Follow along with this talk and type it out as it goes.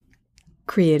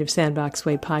Creative Sandbox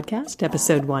Way podcast,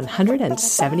 episode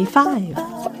 175.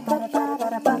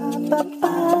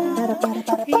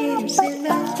 Creative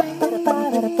Sandbox Way.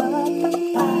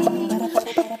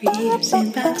 Creative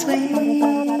Sandbox Way.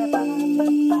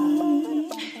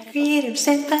 Creative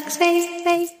Sandbox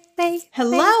Way.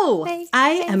 Hello,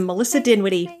 I am Melissa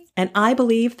Dinwiddie, and I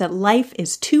believe that life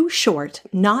is too short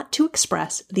not to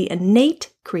express the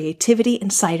innate creativity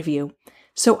inside of you.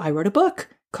 So I wrote a book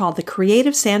called The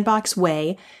Creative Sandbox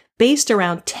Way, based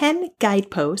around 10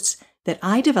 guideposts that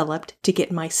I developed to get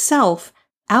myself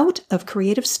out of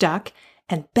creative stuck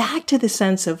and back to the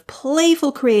sense of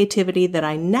playful creativity that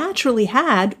I naturally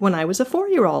had when I was a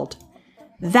 4-year-old.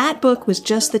 That book was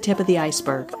just the tip of the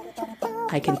iceberg.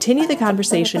 I continue the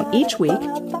conversation each week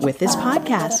with this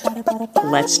podcast.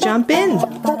 Let's jump in.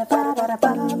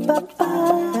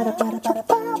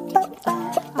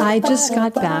 I just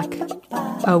got back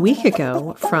a week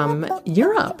ago from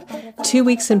Europe, 2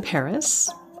 weeks in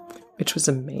Paris, which was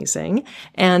amazing,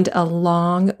 and a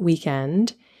long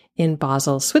weekend in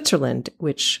Basel, Switzerland,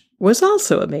 which was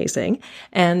also amazing.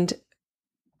 And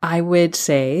I would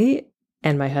say,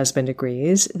 and my husband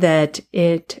agrees, that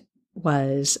it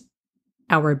was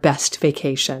our best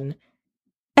vacation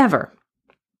ever,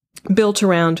 built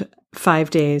around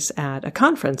 5 days at a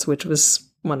conference, which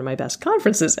was one of my best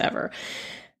conferences ever.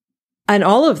 And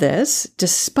all of this,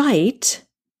 despite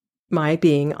my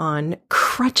being on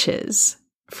crutches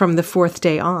from the 4th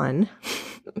day on.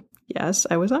 Yes,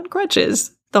 I was on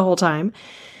crutches the whole time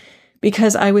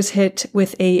because I was hit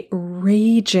with a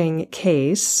raging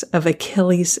case of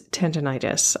Achilles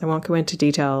tendonitis. I won't go into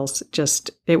details,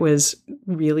 just it was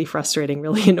really frustrating,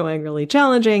 really annoying, really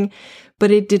challenging,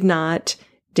 but it did not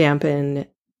dampen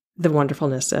the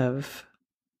wonderfulness of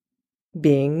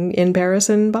being in Paris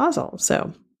and Basel.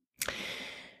 So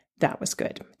that was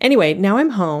good. Anyway, now I'm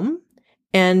home.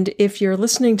 And if you're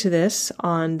listening to this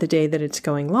on the day that it's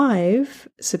going live,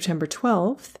 September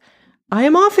 12th, I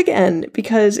am off again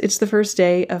because it's the first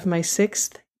day of my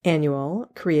 6th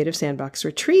annual Creative Sandbox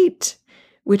Retreat,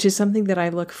 which is something that I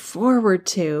look forward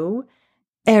to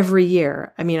every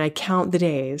year. I mean, I count the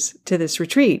days to this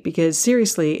retreat because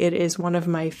seriously, it is one of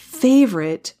my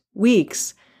favorite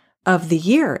weeks of the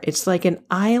year. It's like an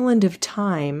island of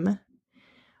time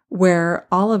where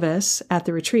all of us at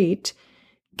the retreat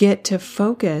get to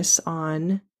focus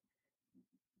on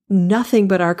nothing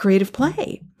but our creative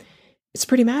play. It's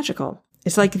pretty magical.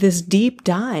 It's like this deep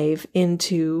dive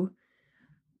into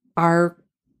our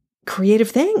creative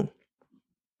thing.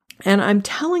 And I'm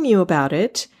telling you about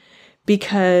it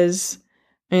because,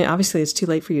 I mean, obviously it's too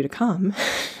late for you to come.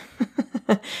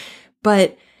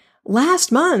 But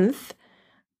last month,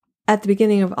 at the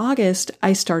beginning of August,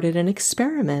 I started an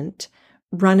experiment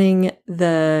running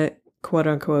the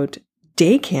quote-unquote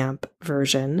day camp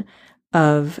version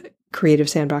of Creative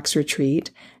Sandbox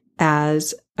Retreat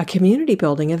as a community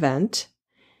building event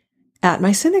at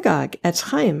my synagogue at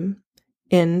Chaim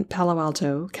in Palo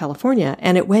Alto, California.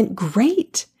 And it went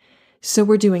great. So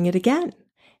we're doing it again.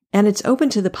 And it's open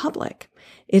to the public.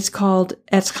 It's called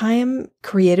Etz Chaim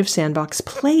Creative Sandbox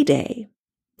Play Day.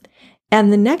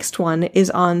 And the next one is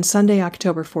on Sunday,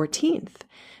 October 14th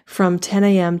from 10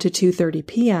 a.m. to 2:30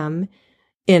 p.m.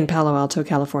 in Palo Alto,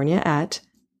 California at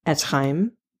Etz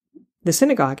Chaim, the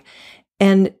synagogue.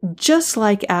 And just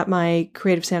like at my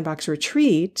Creative Sandbox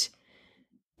retreat,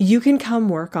 you can come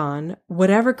work on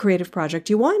whatever creative project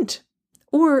you want.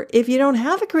 Or if you don't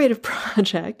have a creative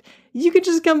project, you can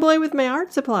just come play with my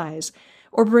art supplies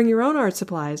or bring your own art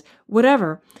supplies,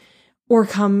 whatever. Or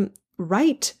come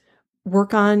write,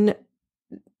 work on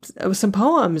some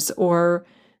poems or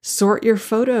sort your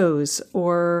photos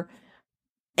or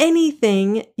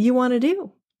anything you want to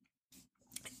do.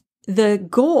 The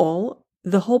goal,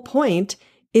 the whole point,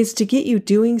 is to get you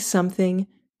doing something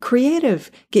creative,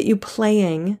 get you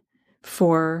playing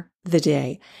for the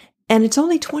day. And it's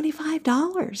only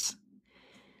 $25.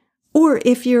 Or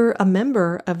if you're a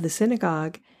member of the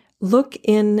synagogue, look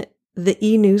in the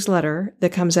e-newsletter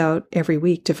that comes out every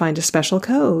week to find a special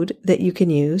code that you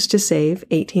can use to save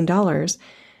 $18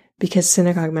 because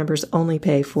synagogue members only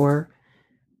pay for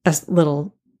a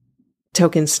little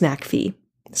token snack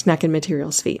and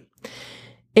materials fee.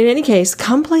 In any case,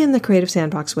 come play in the Creative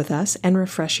Sandbox with us and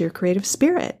refresh your creative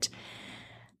spirit.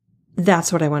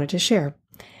 That's what I wanted to share.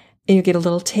 And you get a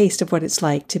little taste of what it's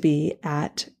like to be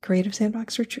at Creative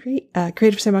Sandbox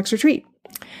Retreat.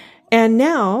 And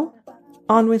now,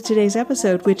 on with today's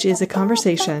episode, which is a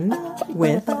conversation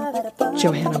with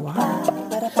Johanna Walker.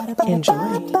 Enjoy.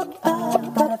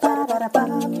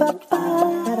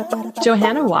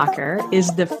 Johanna Walker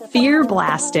is the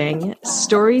Fear-Blasting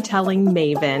Storytelling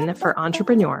Maven for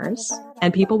entrepreneurs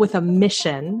and people with a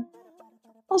mission,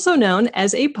 also known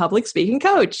as a public speaking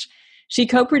coach. She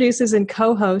co-produces and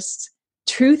co-hosts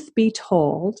Truth Be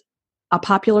Told, a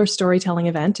popular storytelling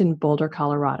event in Boulder,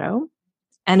 Colorado,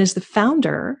 and is the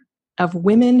founder of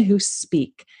Women Who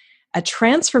Speak, a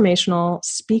transformational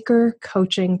speaker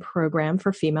coaching program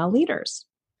for female leaders.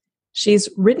 She's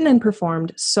written and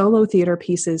performed solo theater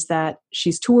pieces that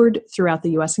she's toured throughout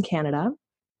the US and Canada,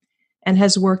 and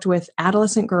has worked with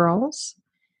adolescent girls,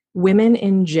 women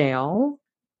in jail,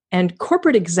 and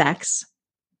corporate execs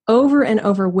over and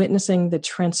over, witnessing the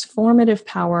transformative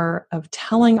power of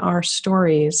telling our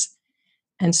stories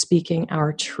and speaking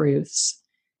our truths.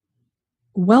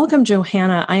 Welcome,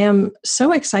 Johanna. I am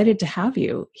so excited to have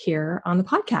you here on the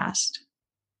podcast.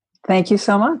 Thank you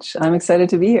so much. I'm excited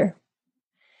to be here.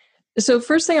 So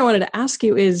first thing I wanted to ask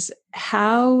you is,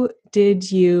 how did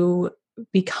you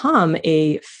become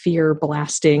a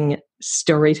fear-blasting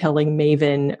storytelling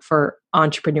maven for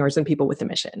entrepreneurs and people with a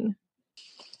mission?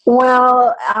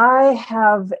 Well, I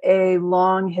have a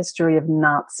long history of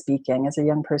not speaking. As a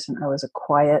young person, I was a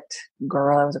quiet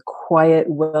girl. I was a quiet,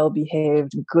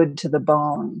 well-behaved, good to the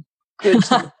bone, good to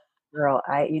the girl.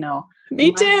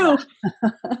 Me too.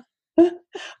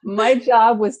 My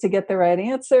job was to get the right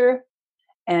answer.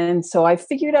 And so I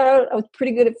figured out, I was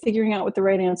pretty good at figuring out what the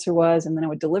right answer was, and then I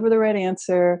would deliver the right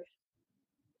answer.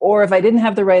 Or if I didn't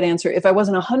have the right answer, if I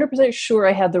wasn't 100% sure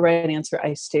I had the right answer,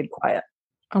 I stayed quiet.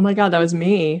 Oh my God, that was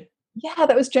me. Yeah,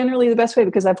 that was generally the best way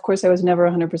because, of course, I was never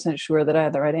 100% sure that I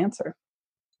had the right answer.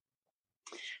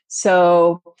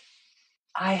 So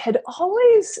I'd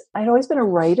always been a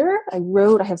writer. I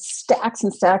have stacks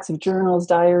and stacks of journals,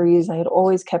 diaries. I had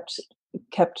always kept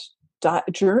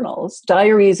journals,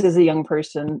 diaries as a young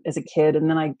person, as a kid, and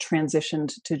then I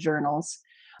transitioned to journals.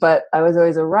 But I was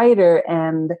always a writer,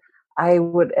 and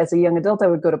as a young adult, I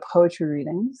would go to poetry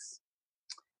readings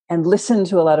and listen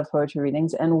to a lot of poetry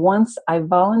readings. And once I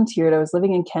volunteered, I was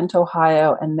living in Kent,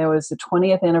 Ohio, and there was the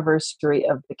 20th anniversary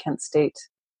of the Kent State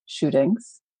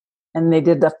shootings. And they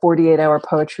did the 48-hour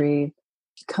poetry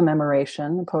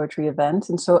commemoration, a poetry event.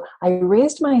 And so I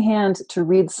raised my hand to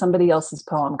read somebody else's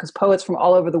poem, because poets from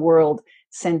all over the world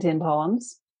sent in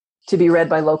poems to be read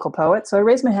by local poets. So I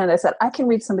raised my hand. I said, I can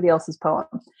read somebody else's poem.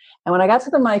 And when I got to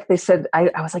the mic, they said,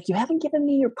 I was like, you haven't given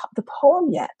me the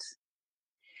poem yet.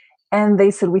 And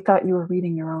they said, we thought you were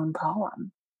reading your own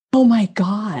poem. Oh my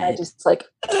God. And I just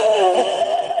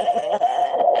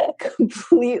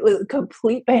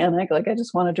complete panic. Like I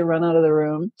just wanted to run out of the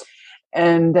room.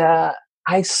 And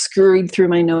I scurried through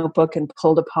my notebook and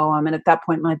pulled a poem. And at that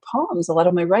point, my poems, a lot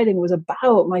of my writing was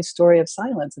about my story of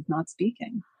silence, of not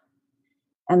speaking.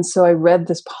 And so I read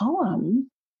this poem,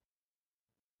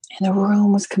 and the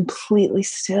room was completely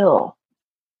still.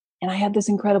 And I had this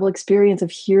incredible experience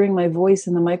of hearing my voice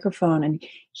in the microphone, and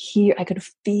I could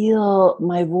feel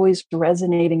my voice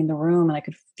resonating in the room, and I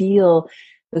could feel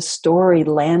the story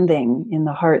landing in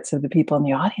the hearts of the people in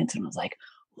the audience. And I was like,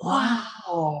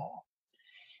 wow.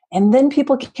 And then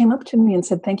people came up to me and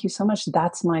said, thank you so much.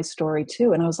 That's my story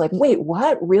too. And I was like, wait,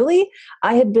 what? Really?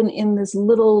 I had been in this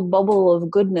little bubble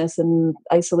of goodness and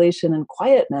isolation and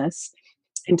quietness,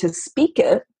 and to speak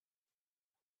it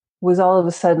was all of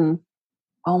a sudden,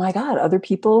 oh my God, other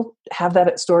people have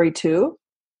that story too.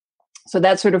 So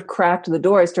that sort of cracked the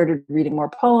door. I started reading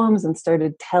more poems and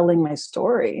started telling my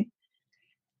story.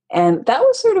 And that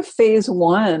was sort of phase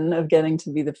one of getting to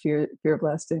be the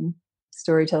fear-blasting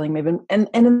storytelling maven. And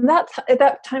at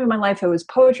that time in my life, I was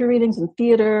poetry readings and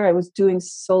theater. I was doing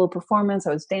solo performance.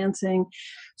 I was dancing.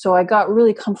 So I got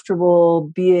really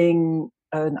comfortable being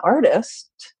an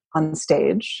artist on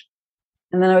stage.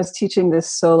 And then I was teaching this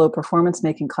solo performance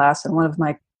making class, and one of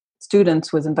my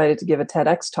students was invited to give a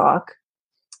TEDx talk.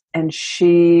 And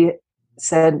she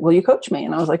said, will you coach me?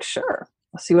 And I was like, sure,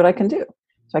 I'll see what I can do.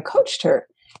 So I coached her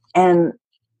and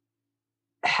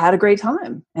had a great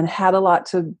time and had a lot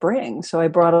to bring. So I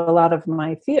brought a lot of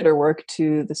my theater work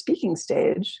to the speaking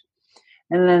stage.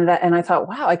 And I thought,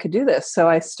 wow, I could do this. So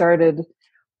I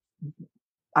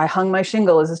hung my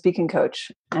shingle as a speaking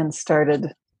coach and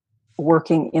started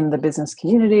working in the business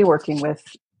community, working with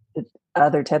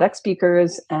other TEDx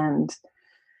speakers. And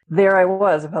there I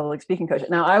was, a public speaking coach.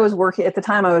 Now I was working at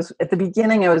the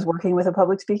beginning, I was working with a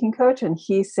public speaking coach. And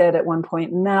he said at one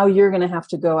point, now you're going to have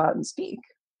to go out and speak.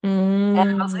 And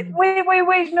I was like, wait,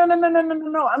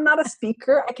 no. I'm not a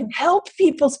speaker. I can help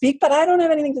people speak, but I don't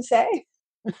have anything to say.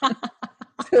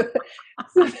 So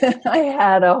then I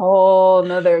had a whole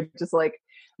nother just like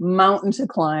mountain to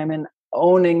climb. And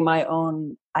owning my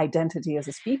own identity as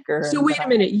a speaker. So And wait that a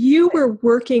minute. You were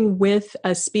working with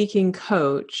a speaking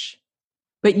coach,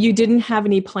 but you didn't have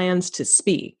any plans to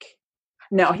speak.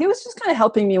 No, he was just kind of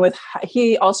helping me with,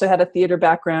 he also had a theater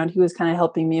background. He was kind of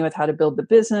helping me with how to build the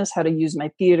business, how to use my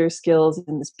theater skills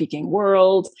in the speaking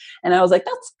world. And I was like,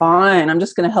 that's fine. I'm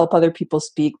just going to help other people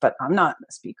speak, but I'm not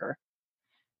a speaker.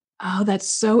 Oh, that's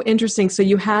so interesting. So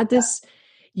you had this,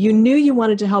 you knew you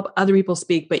wanted to help other people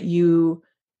speak, but you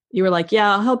were like,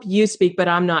 yeah, I'll help you speak, but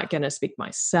I'm not going to speak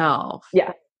myself.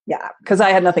 Yeah. Yeah. Because I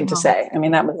had nothing to Oh. say. I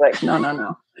mean, that was like, no, no,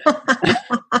 no.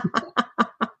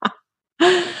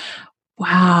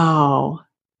 Wow.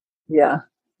 Yeah.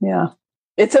 Yeah.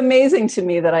 It's amazing to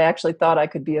me that I actually thought I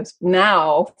could be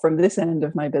now from this end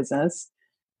of my business,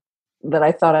 that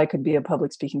I thought I could be a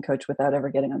public speaking coach without ever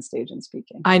getting on stage and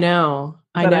speaking. I know.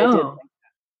 I But I did. know.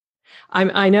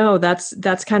 I know that's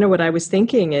kind of what I was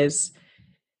thinking, is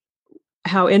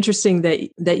how interesting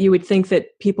that you would think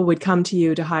that people would come to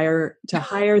you to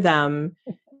hire them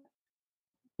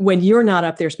when you're not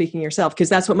up there speaking yourself, because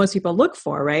that's what most people look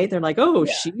for, right? They're like, oh,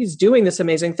 Yeah. she's doing this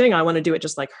amazing thing, I want to do it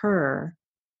just like her.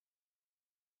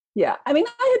 Yeah. I mean,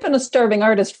 I had been a starving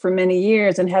artist for many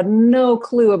years and had no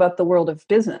clue about the world of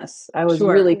business. I was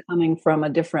Sure. really coming from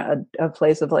a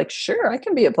place of like, sure, I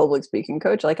can be a public speaking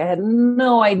coach. Like I had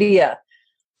no idea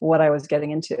what I was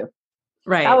getting into.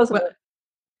 Right. That was,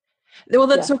 Well,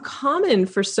 that's yeah. so common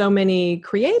for so many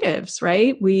creatives,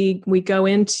 right? We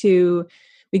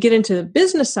get into the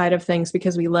business side of things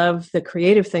because we love the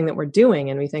creative thing that we're doing,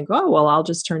 and we think, oh, well, I'll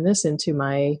just turn this into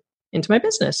my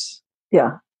business,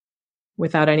 Yeah.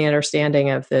 without any understanding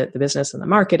of the business and the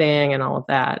marketing and all of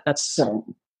that. So,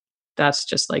 That's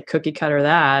just like cookie cutter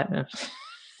that.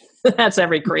 That's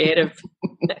every creative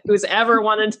who's ever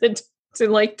wanted to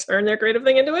like turn their creative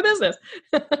thing into a business.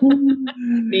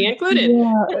 Me included.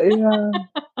 yeah.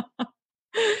 Yeah.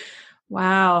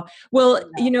 Wow. Well,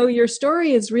 your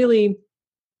story is really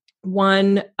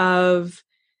one of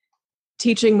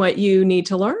teaching what you need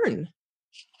to learn,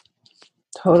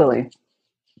 Totally.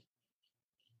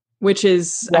 which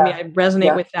is, I mean, Yeah. I resonate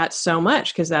Yeah. with that so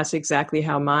much, because that's exactly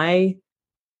how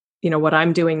what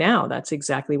I'm doing now, that's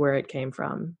exactly where it came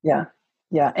from. Yeah.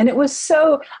 Yeah. And I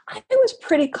was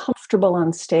pretty comfortable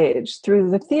on stage through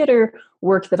the theater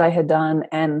work that I had done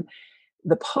and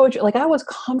the poetry. Like I was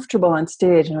comfortable on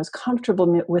stage and I was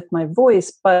comfortable with my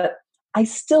voice, but I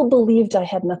still believed I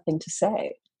had nothing to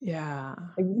say. Yeah.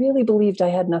 I really believed I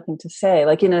had nothing to say.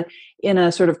 Like in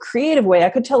a sort of creative way, I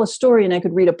could tell a story and I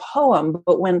could read a poem,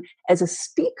 but when as a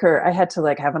speaker, I had to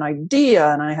like have an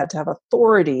idea and I had to have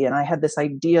authority and I had this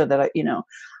idea that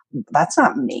that's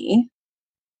not me.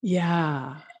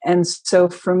 Yeah. And so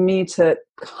for me to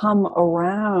come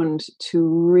around to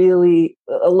really,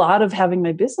 a lot of having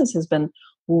my business has been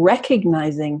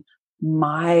recognizing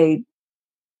my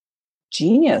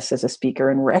genius as a speaker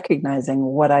and recognizing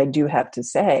what I do have to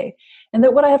say, and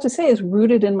that what I have to say is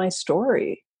rooted in my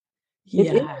story.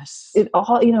 Yes. It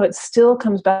all, it still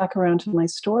comes back around to my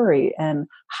story and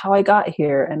how I got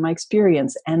here and my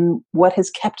experience and what has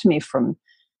kept me from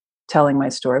telling my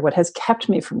story, what has kept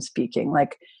me from speaking.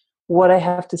 Like what I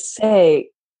have to say,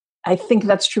 I think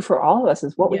that's true for all of us,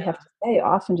 is what we have to say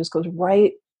often just goes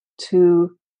right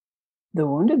to the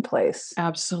wounded place.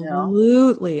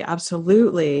 Absolutely.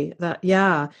 Absolutely.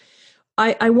 Yeah.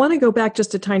 I want to go back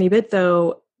just a tiny bit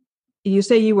though. You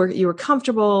say you were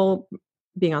comfortable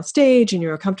being on stage and you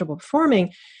were comfortable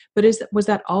performing, but was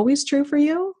that always true for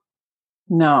you?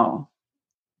 No.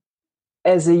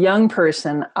 As a young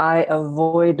person, I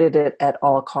avoided it at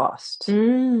all costs.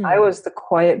 I was the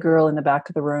quiet girl in the back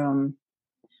of the room.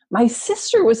 My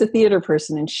sister was a theater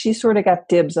person and she sort of got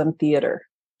dibs on theater.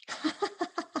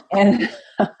 And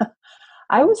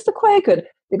I was the quiet good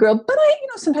the girl, but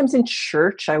sometimes in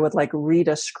church I would like read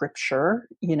a scripture,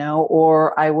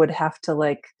 or I would have to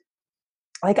like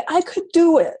I could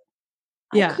do it.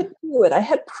 Yeah. I could do it. I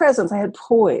had presence. I had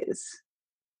poise.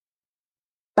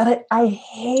 But I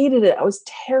hated it. I was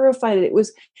terrified. It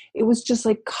was just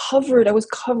like covered. I was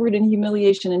covered in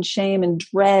humiliation and shame and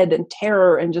dread and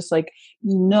terror and just like,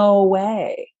 no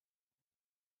way.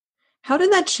 How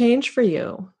did that change for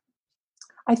you?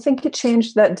 I think it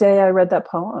changed that day I read that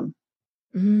poem.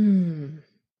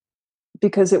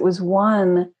 Because it was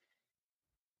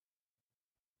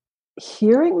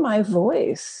hearing my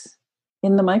voice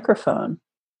in the microphone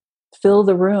fill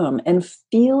the room and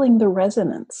feeling the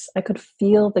resonance. I could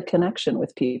feel the connection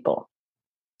with people.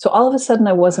 So all of a sudden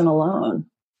I wasn't alone.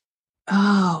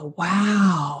 Oh,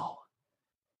 wow.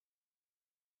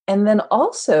 And then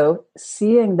also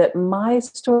seeing that my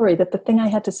story, that the thing I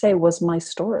had to say was my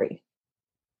story.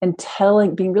 and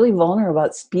being really vulnerable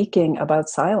about speaking about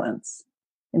silence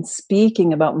and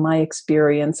speaking about my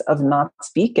experience of not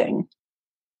speaking.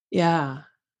 Yeah.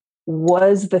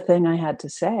 Was the thing I had to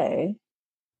say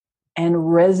and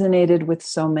resonated with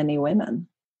so many women.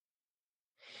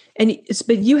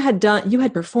 But you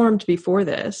had performed before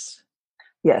this.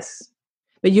 Yes.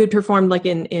 But you had performed like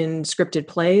in scripted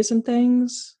plays and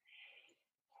things?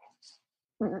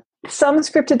 Some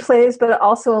scripted plays, but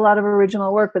also a lot of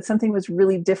original work, but something was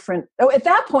really different. Oh, at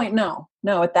that point, no.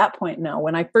 No, at that point, no.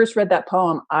 When I first read that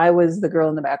poem, I was the girl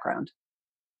in the background.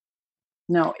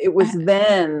 No, it was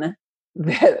then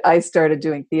that I started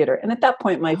doing theater. And at that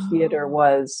point, my theater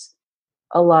was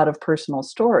a lot of personal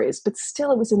stories, but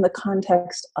still it was in the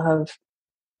context of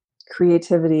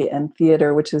creativity and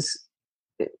theater, which is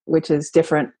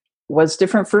different, was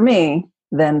different for me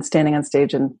than standing on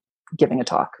stage and giving a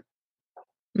talk.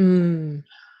 I'm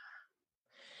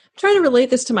trying to relate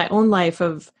this to my own life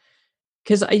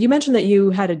because you mentioned that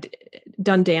you had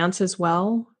done dance as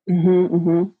well. Mm-hmm,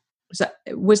 mm-hmm.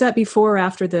 Was that before or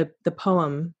after the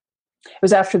poem? It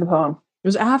was after the poem. It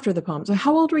was after the poem. So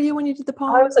how old were you when you did the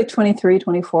poem? I was like 23,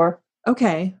 24.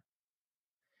 Okay.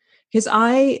 Because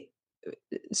I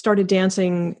started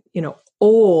dancing,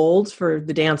 old for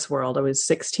the dance world. I was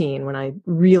 16 when I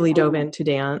really dove into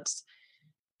dance.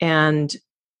 And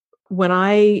when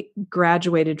I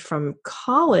graduated from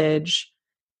college,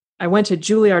 I went to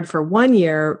Juilliard for 1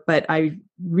 year, but I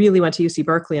really went to UC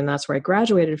Berkeley, and that's where I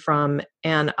graduated from.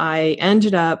 And I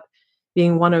ended up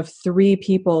being one of 3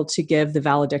 people to give the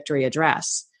valedictory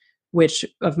address, which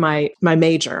of my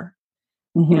major.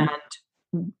 Mm-hmm.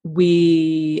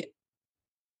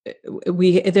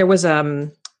 And there was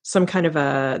some kind of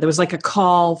there was like a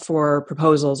call for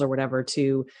proposals or whatever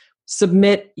to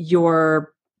submit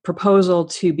your proposal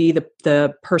to be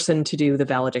the person to do the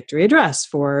valedictory address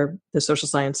for the social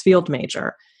science field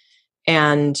major.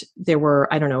 And there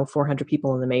were, I don't know, 400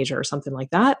 people in the major or something like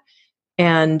that.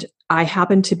 And I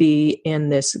happened to be in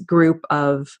this group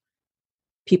of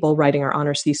people writing our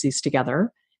honors theses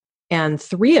together. And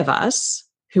 3 of us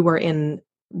who were in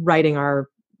writing our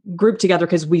group together,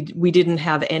 because we didn't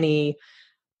have any,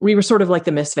 we were sort of like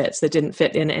the misfits that didn't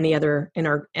fit in any other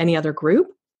group.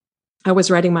 I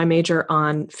was writing my major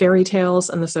on fairy tales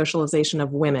and the socialization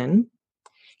of women.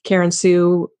 Karen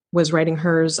Sue was writing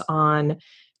hers on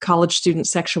college student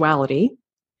sexuality.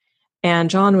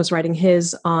 And John was writing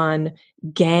his on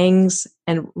gangs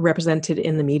and represented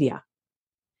in the media.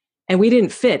 And we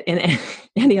didn't fit in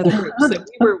any other group. So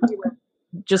we were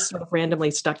just sort of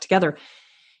randomly stuck together.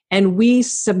 And we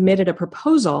submitted a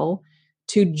proposal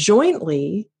to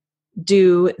jointly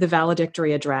do the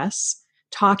valedictory address,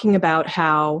 talking about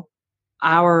how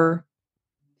our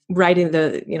writing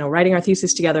our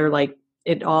thesis together, like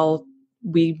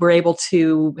we were able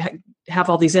to have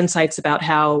all these insights about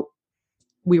how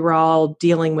we were all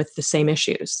dealing with the same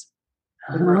issues.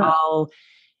 We were all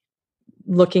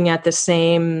looking at the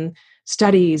same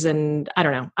studies, and I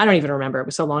don't even remember. It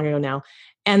was so long ago now.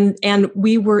 And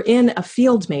we were in a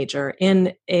field major,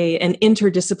 in an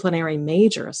interdisciplinary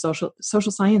major, social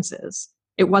sciences.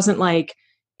 It wasn't like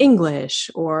English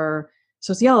or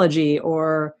sociology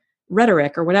or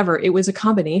rhetoric or whatever. It was a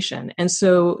combination. And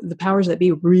so the powers that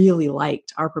be really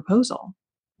liked our proposal.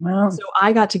 Wow. So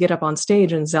I got to get up on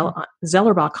stage in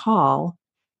Zellerbach Hall,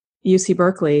 UC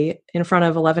Berkeley, in front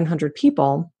of 1,100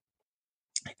 people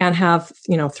and have,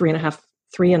 3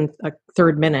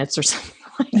 1/3 minutes or something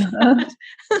like that.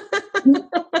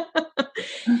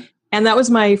 And that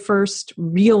was my first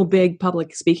real big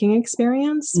public speaking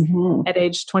experience at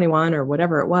age 21 or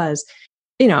whatever it was.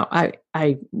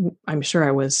 I'm sure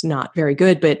I was not very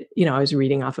good, but, I was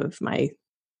reading off of my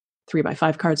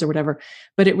 3x5 cards or whatever,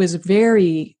 but it was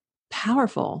very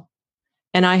powerful.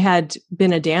 And I had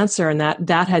been a dancer, and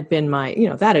that had been my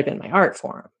art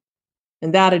form.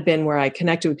 And that had been where I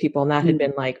connected with people. And that had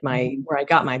been like where I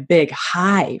got my big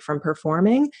high from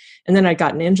performing. And then I'd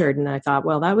gotten injured, and I thought,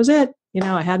 well, that was it.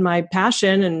 I had my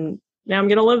passion, and now I'm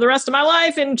going to live the rest of my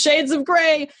life in shades of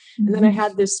gray. And then I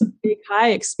had this big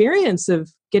high experience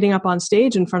of getting up on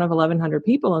stage in front of 1,100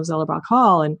 people in Zellerbach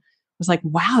Hall. And I was like,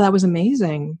 wow, that was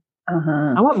amazing.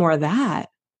 I want more of that.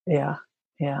 Yeah.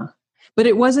 Yeah. But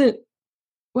it wasn't,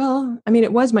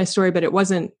 it was my story, but it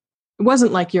wasn't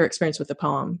like your experience with the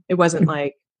poem. It wasn't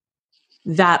like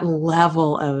that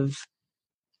level of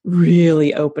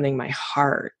really opening my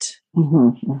heart,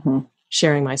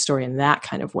 sharing my story in that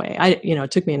kind of way.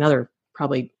 It took me another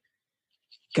probably,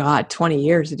 20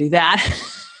 years to do that.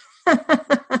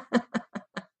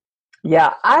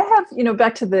 Yeah, I have,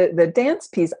 back to the dance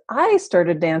piece. I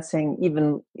started dancing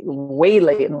even way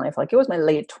late in life. Like it was my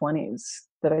late 20s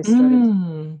that I started.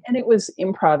 Mm. And it was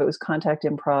improv, it was contact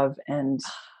improv. And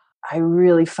I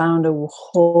really found a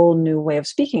whole new way of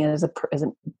speaking. And as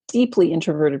a deeply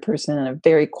introverted person and a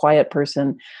very quiet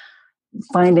person,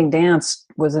 finding dance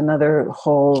was another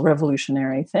whole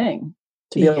revolutionary thing.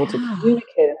 To be able to Yeah.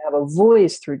 communicate and have a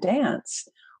voice through dance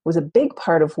was a big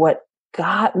part of what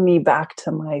got me back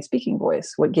to my speaking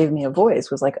voice. What gave me a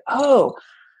voice was like, oh,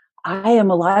 I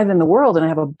am alive in the world and I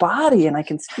have a body and I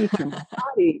can speak through my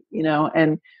body,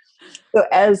 and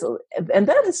so and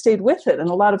that has stayed with it. And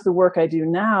a lot of the work I do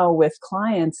now with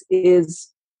clients is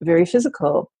very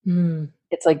physical. Mm.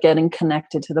 It's like getting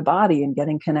connected to the body and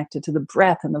getting connected to the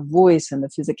breath and the voice and the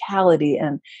physicality.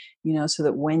 And, so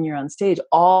that when you're on stage,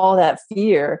 all that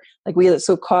fear, like we get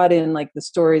so caught in like the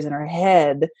stories in our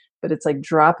head, but it's like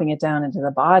dropping it down into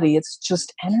the body. It's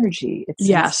just energy. It's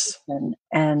Yes. sensation.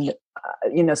 And,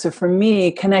 so for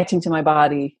me, connecting to my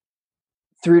body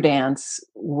through dance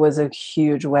was a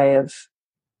huge way of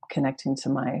connecting to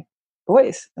my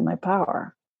voice and my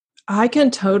power. I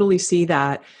can totally see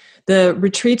that. The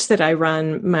retreats that I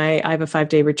run, I have a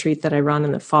 5-day retreat that I run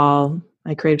in the fall,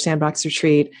 my Creative Sandbox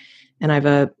retreat, and I have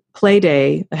a play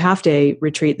day, a half-day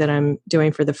retreat that I'm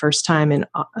doing for the first time in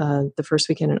the first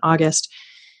weekend in August.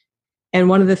 And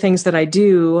one of the things that I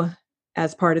do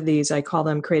as part of these, I call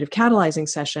them creative catalyzing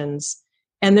sessions,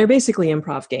 and they're basically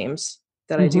improv games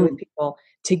that I do with people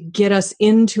to get us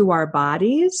into our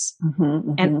bodies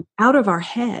and out of our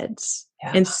heads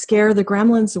and scare the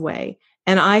gremlins away.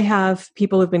 And I have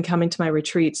people who've been coming to my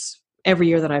retreats every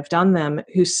year that I've done them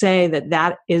who say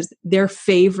that is their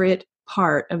favorite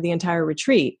part of the entire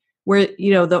retreat, where,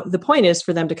 the point is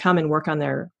for them to come and work on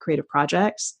their creative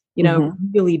projects,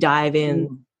 really dive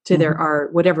in to their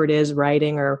art, whatever it is,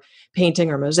 writing or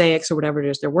painting or mosaics or whatever it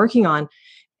is they're working on.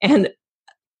 And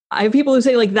I have people who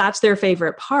say like that's their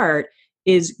favorite part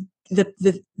is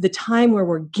the time where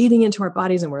we're getting into our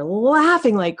bodies and we're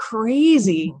laughing like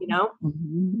crazy,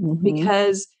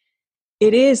 because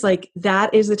it is like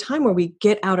that is the time where we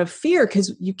get out of fear,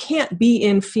 because you can't be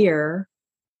in fear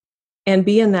and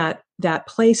be in that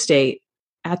play state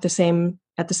at the same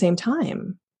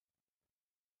time.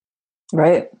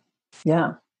 Right.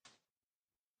 Yeah.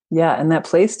 Yeah. And that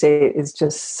play state is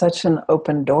just such an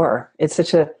open door. It's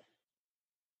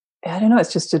I don't know,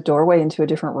 it's just a doorway into a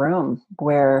different room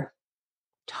where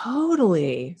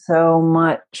Totally.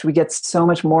 we get so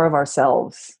much more of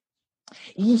ourselves.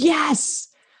 Yes.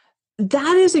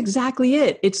 That is exactly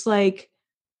it. It's like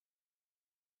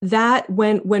that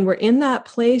when we're in that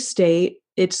play state,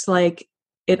 it's like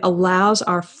it allows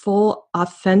our full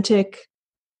authentic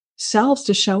selves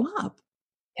to show up.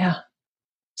 Yeah.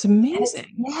 It's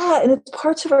amazing. And it's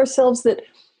parts of ourselves that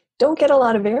don't get a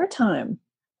lot of airtime.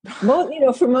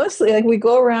 For mostly, like we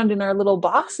go around in our little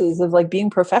boxes of like being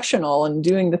professional and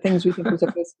doing the things we think we're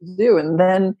supposed to do, and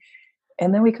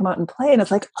then we come out and play, and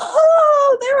it's like,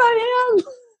 oh, there I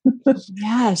am.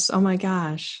 Yes. Oh my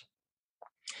gosh.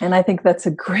 And I think that's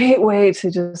a great way to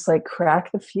just like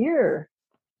crack the fear.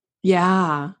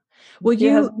 Yeah. Well,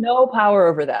 Fear has no power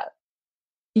over that.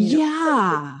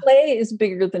 Yeah. Play is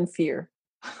bigger than fear.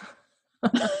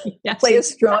 Yes, Play is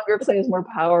stronger. Play is more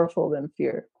powerful than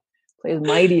fear. Play is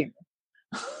mightier.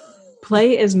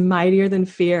 Play is mightier than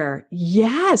fear.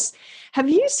 Yes. Have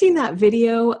you seen that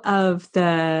video of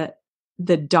the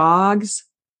dogs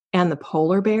and the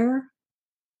polar bear?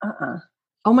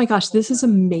 Oh my gosh, this is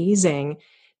amazing.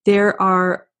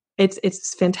 It's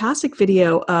a fantastic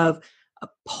video of a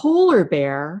polar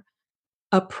bear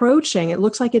approaching. It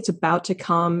looks like it's about to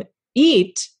come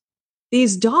eat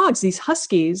these dogs, these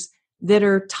huskies that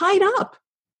are tied up.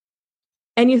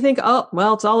 And you think, oh,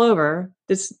 well, it's all over.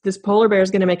 This polar bear is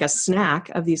going to make a snack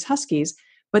of these huskies.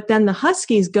 But then the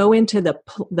huskies go into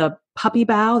the puppy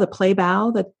bow, the play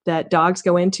bow that dogs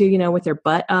go into, with their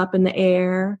butt up in the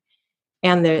air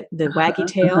and the waggy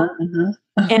tail.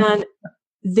 And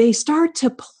they start to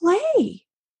play.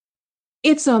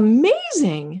 It's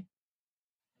amazing.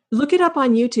 Look it up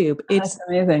on YouTube. It's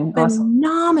amazing.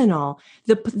 Phenomenal.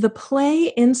 Awesome. The play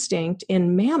instinct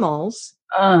in mammals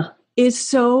is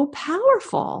so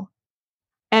powerful.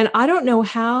 And I don't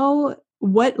know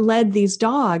what led these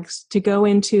dogs to go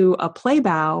into a play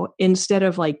bow instead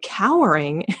of like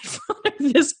cowering in front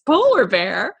of this polar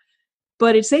bear,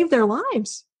 but it saved their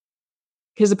lives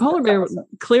because the polar bear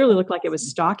clearly looked like it was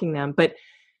stalking them. But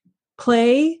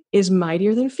play is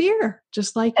mightier than fear,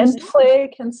 just like and play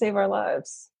can save our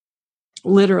lives.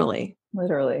 Literally.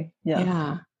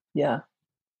 Yeah.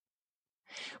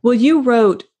 Well, you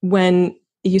wrote when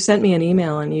you sent me an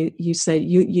email and you said,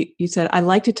 you said, I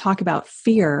like to talk about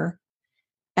fear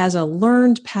as a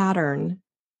learned pattern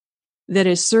that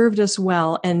has served us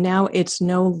well, and now it's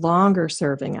no longer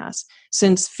serving us.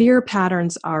 Since fear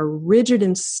patterns are rigid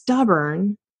and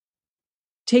stubborn,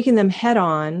 taking them on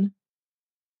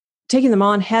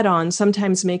head on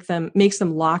sometimes makes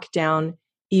them lock down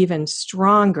even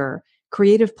stronger.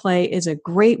 Creative play is a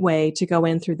great way to go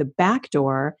in through the back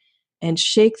door and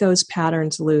shake those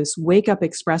patterns loose, wake up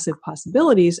expressive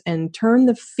possibilities, and turn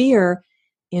the fear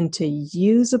into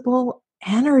usable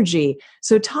energy.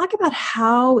 So talk about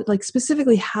how, like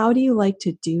specifically, how do you like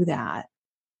to do that?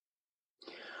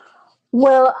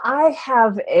 Well, I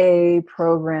have a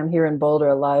program here in Boulder,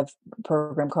 a live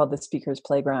program called the Speaker's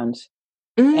Playground.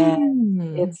 And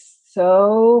Mm, it's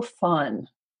so fun.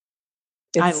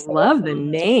 I It's so love the fun.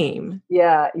 name.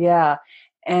 Yeah, yeah.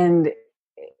 And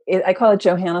I call it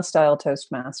Johanna style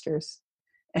Toastmasters.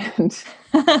 And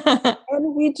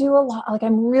and we do a lot, like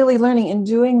I'm really learning in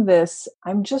doing this.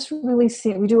 I'm just really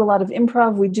seeing, we do a lot of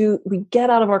improv. We get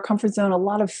out of our comfort zone, a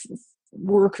lot of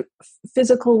work,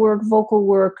 physical work, vocal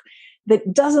work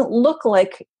that doesn't look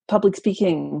like public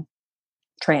speaking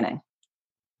training,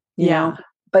 you know, Yeah.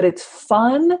 but it's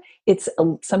fun. It's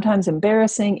sometimes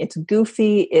embarrassing. It's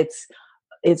goofy. It's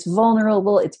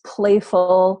vulnerable. It's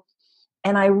playful.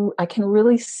 And I can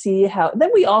really see how, then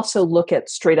we also look at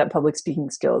straight up public speaking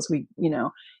skills. We,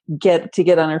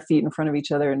 get on our feet in front of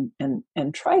each other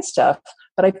and try stuff.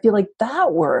 But I feel like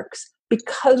that works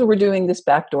because we're doing this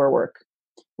backdoor work.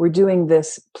 We're doing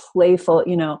this playful,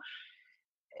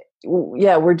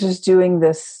 we're just doing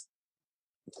this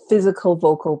physical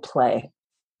vocal play.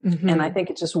 And I Mm-hmm. think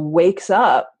it just wakes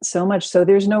up so much. So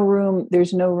there's no room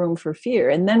for fear.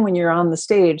 And then when you're on the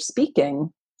stage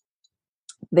speaking,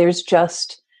 there's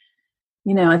just,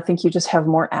 I think you just have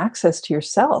more access to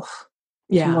yourself,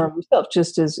 to more Yeah. of yourself,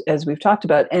 just as we've talked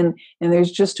about. And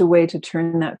there's just a way to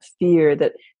turn that fear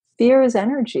is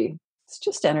energy. It's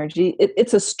just energy.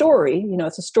 It's a story,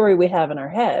 it's a story we have in our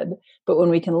head. But when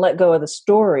we can let go of the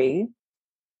story,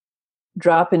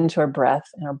 drop into our breath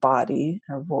and our body,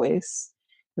 our voice,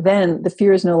 then the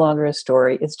fear is no longer a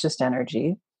story. It's just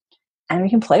energy. And we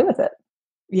can play with it.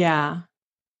 Yeah.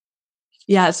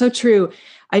 Yeah, it's so true.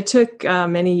 I took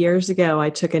many years ago, I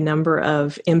took a number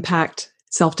of impact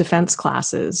self-defense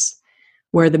classes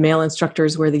where the male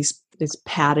instructors wear these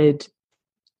padded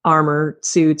armor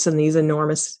suits and these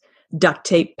enormous duct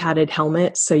tape padded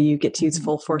helmets. So you get to use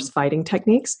full force fighting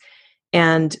techniques.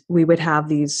 And we would have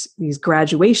these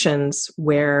graduations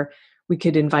where we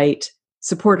could invite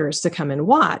supporters to come and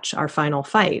watch our final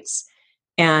fights.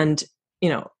 And,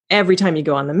 every time you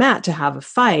go on the mat to have a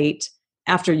fight,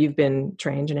 after you've been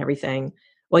trained and everything,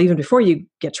 well, even before you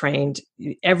get trained,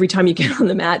 every time you get on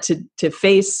the mat to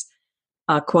face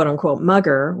a quote unquote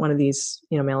mugger, one of these,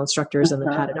 male instructors in the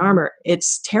padded armor,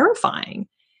 it's terrifying.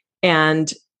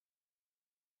 And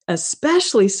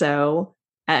especially so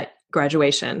at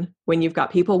graduation when you've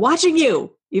got people watching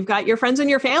you, you've got your friends and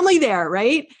your family there,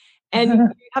 right? And you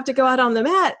have to go out on the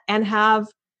mat and have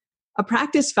a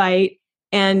practice fight.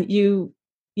 And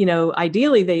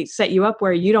ideally they set you up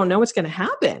where you don't know what's going to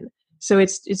happen. So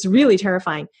it's really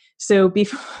terrifying. So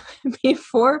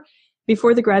before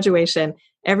the graduation,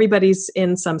 everybody's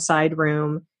in some side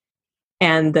room,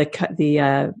 and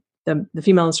the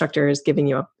female instructor is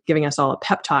giving us all a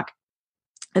pep talk,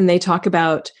 and they talk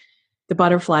about the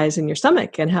butterflies in your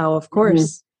stomach and how, of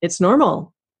course, it's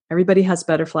normal. Everybody has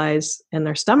butterflies in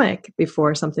their stomach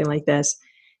before something like this,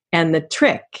 and the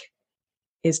trick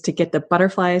is to get the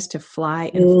butterflies to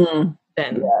fly and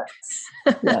then.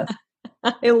 Yes. Yes.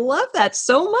 I love that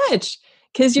so much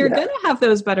because you're going to have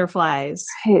those butterflies.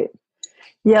 Right.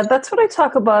 Yeah, that's what I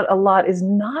talk about a lot, is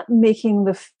not making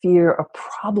the fear a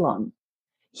problem.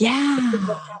 Because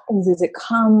what Yeah. happens is it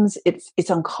comes, it's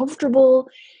uncomfortable.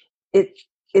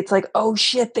 It's like, oh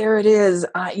shit, there it is.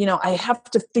 I have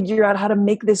to figure out how to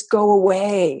make this go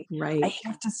away. Right. I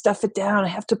have to stuff it down. I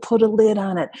have to put a lid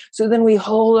on it. So then we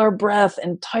hold our breath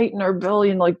and tighten our belly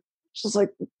and hold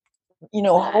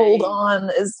on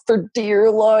as for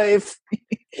dear life.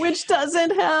 Which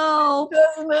doesn't help.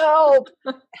 Doesn't help.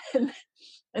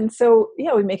 And so,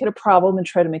 we make it a problem and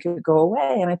try to make it go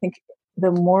away. And I think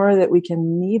the more that we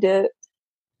can meet it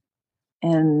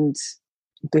and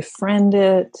befriend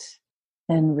it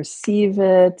and receive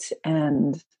it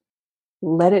and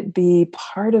let it be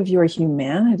part of your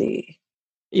humanity,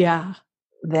 Yeah.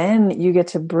 then you get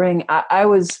to bring, I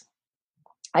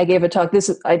gave a talk.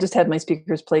 I just had my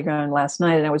speaker's playground last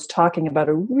night, and I was talking about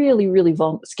a really, really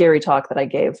scary talk that I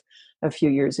gave a few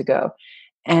years ago.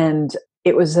 And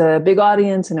it was a big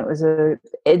audience and it was a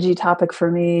edgy topic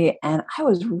for me. And I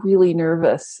was really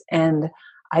nervous, and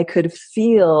I could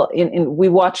feel we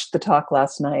watched the talk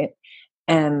last night,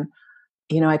 and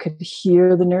I could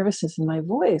hear the nervousness in my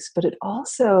voice, but it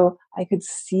also, I could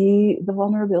see the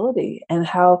vulnerability, and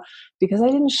how, because I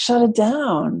didn't shut it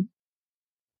down,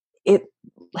 it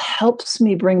helps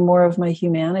me bring more of my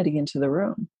humanity into the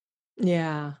room.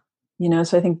 Yeah.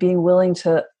 So I think being willing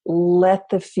to let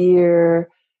the fear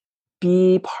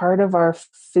be part of our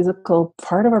physical,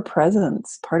 part of our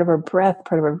presence, part of our breath,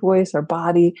 part of our voice, our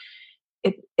body,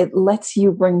 it lets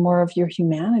you bring more of your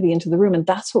humanity into the room. And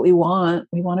that's what we want.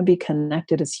 We want to be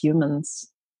connected as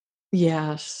humans.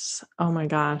 Yes. Oh my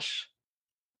gosh.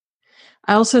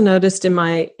 I also noticed in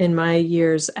my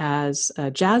years as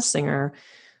a jazz singer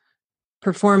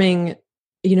performing,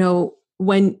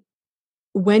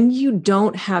 when you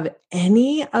don't have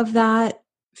any of that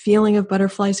feeling of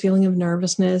butterflies, feeling of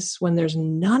nervousness, when there's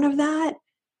none of that,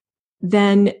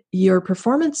 then your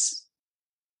performance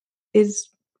is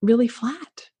really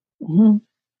flat. Mm-hmm.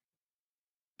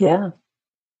 Yeah.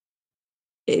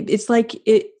 It's like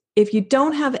if you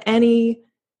don't have any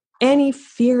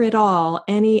fear at all,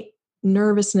 any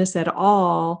nervousness at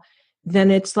all,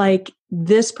 then it's like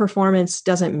this performance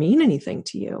doesn't mean anything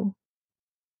to you.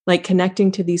 Like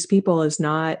connecting to these people is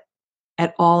not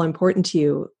at all important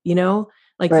to you,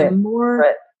 like Right.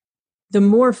 the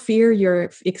more fear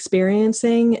you're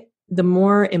experiencing, the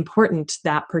more important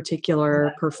that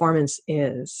particular performance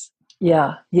is.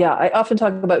 Yeah. Yeah. I often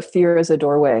talk about fear as a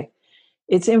doorway.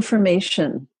 It's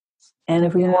information. And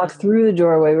if we can walk through the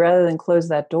doorway rather than close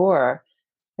that door,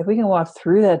 if we can walk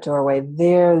through that doorway,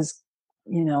 there's,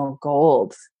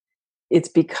 gold. It's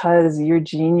because your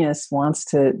genius wants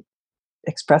to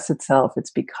express itself.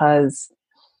 It's because,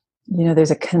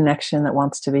 there's a connection that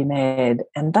wants to be made.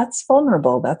 And that's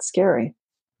vulnerable. That's scary.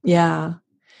 Yeah.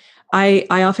 I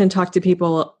often talk to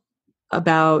people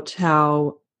about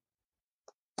how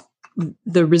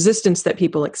the resistance that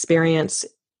people experience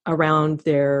around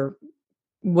their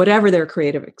whatever their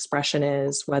creative expression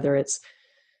is, whether it's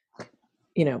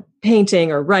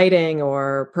painting or writing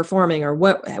or performing or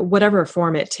whatever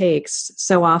form it takes,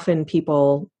 so often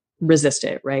people resist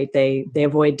it, right? They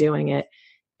avoid doing it.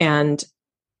 And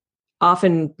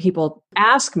often people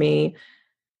ask me,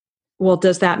 well,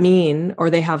 does that mean, or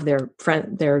they have their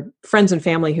friends and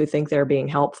family who think they're being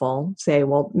helpful say,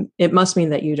 well, it must mean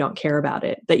that you don't care about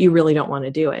it, that you really don't want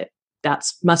to do it.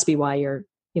 That's must be why you're,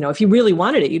 if you really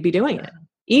wanted it, you'd be doing it.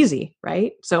 Easy,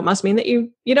 right? So it must mean that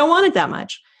you don't want it that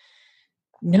much.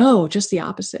 No, just the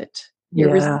opposite.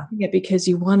 You're resisting it because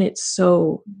you want it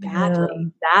so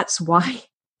badly. That's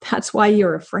why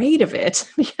you're afraid of it,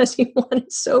 because you want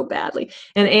it so badly.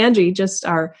 And Angie, just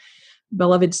our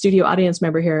beloved studio audience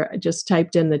member here, just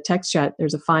typed in the text chat,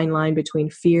 there's a fine line between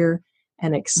fear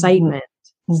and excitement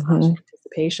 /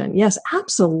 anticipation. Yes,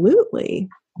 absolutely.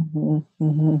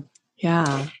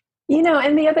 Yeah.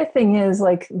 And the other thing is,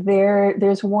 like,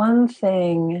 there's one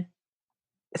thing,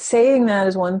 saying that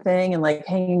is one thing, and like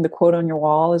hanging the quote on your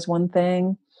wall is one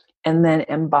thing, and then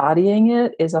embodying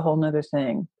it is a whole nother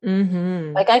thing.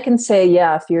 Like, I can say,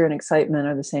 yeah, fear and excitement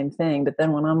are the same thing, but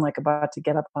then when I'm like about to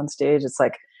get up on stage, it's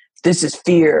like, this is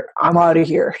fear, I'm out of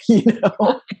here.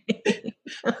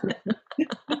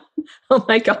 Oh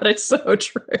my God, it's so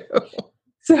true.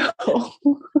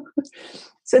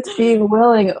 So it's being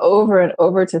willing over and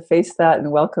over to face that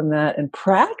and welcome that and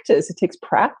practice. It takes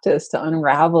practice to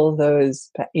unravel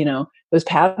those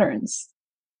patterns.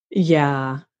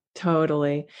 Yeah,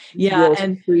 totally. Yeah.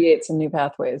 And create some new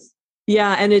pathways.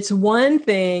 Yeah. And it's one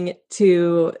thing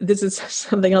this is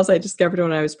something else I discovered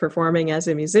when I was performing as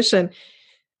a musician.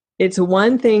 It's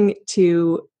one thing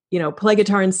to, play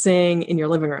guitar and sing in your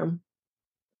living room,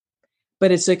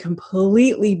 but it's a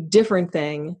completely different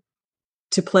thing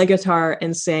to play guitar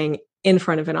and sing in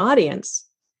front of an audience.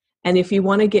 And if you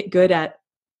want to get good at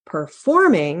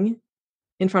performing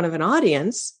in front of an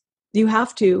audience, you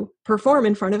have to perform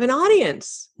in front of an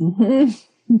audience.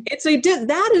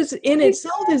 That is in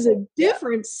itself is a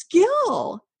different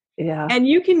skill. Yeah. And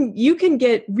you can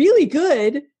get really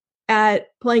good at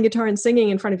playing guitar and singing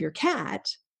in front of your cat,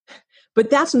 but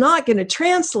that's not going to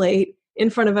translate in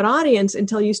front of an audience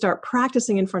until you start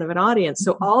practicing in front of an audience.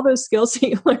 So all those skills that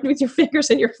you learned with your fingers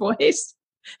and your voice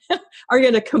are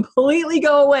going to completely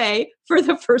go away for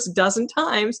the first dozen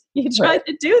times you try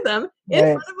to do them in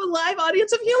front of a live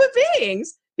audience of human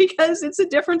beings, because it's a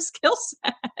different skill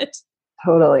set.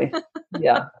 Totally.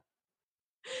 Yeah.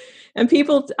 And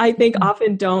people, I think,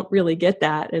 often don't really get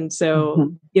that. And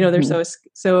so, they're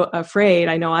so afraid,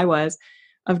 I know I was,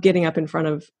 of getting up in front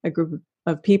of a group of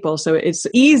of people. So it's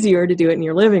easier to do it in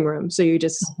your living room. So you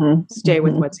just stay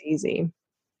with what's easy.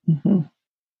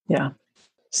 Yeah.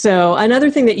 So another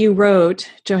thing that you wrote,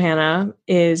 Johanna,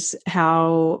 is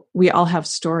how we all have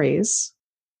stories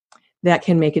that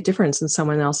can make a difference in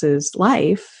someone else's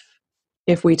life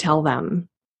if we tell them.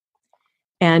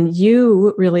 And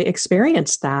you really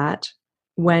experienced that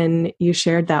when you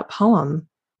shared that poem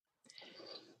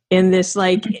in this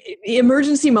like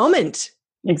emergency moment.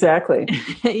 Exactly.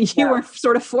 You were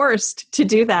sort of forced to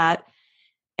do that.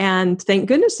 And thank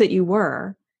goodness that you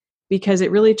were, because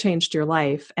it really changed your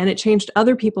life and it changed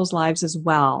other people's lives as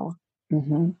well.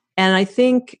 And I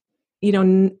think,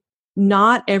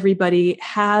 not everybody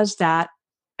has that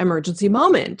emergency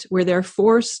moment where they're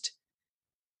forced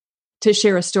to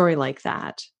share a story like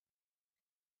that.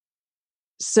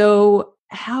 So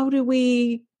how do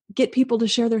we get people to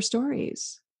share their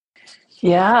stories?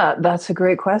 Yeah, that's a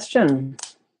great question.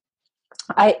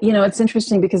 It's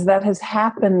interesting because that has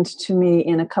happened to me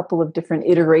in a couple of different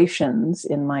iterations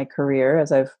in my career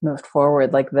as I've moved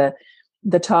forward. Like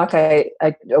the talk I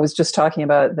was just talking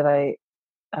about that I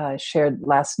shared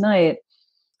last night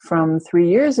from 3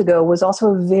 years ago was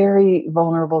also a very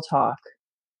vulnerable talk.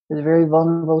 It was a very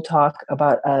vulnerable talk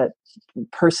about a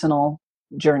personal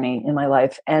journey in my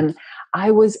life. And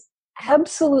I was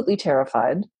absolutely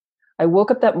terrified. I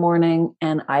woke up that morning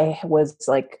and I was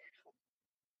like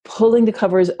pulling the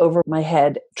covers over my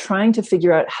head, trying to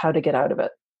figure out how to get out of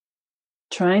it,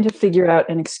 trying to figure out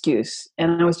an excuse.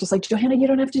 And I was just like, Johanna, you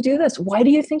don't have to do this. Why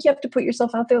do you think you have to put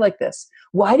yourself out there like this?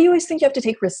 Why do you always think you have to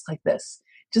take risks like this?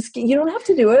 You don't have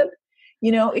to do it.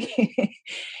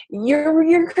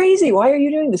 You're crazy. Why are you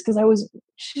doing this? Because I was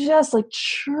just like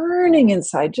churning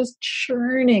inside, just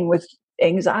churning with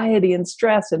anxiety and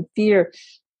stress and fear.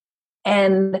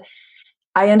 And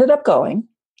I ended up going.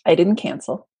 I didn't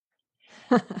cancel.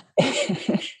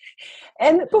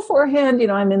 And beforehand,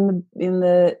 I'm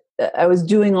I was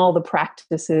doing all the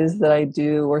practices that I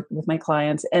do with my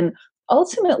clients. And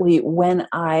ultimately,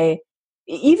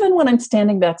 even when I'm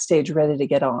standing backstage ready to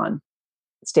get on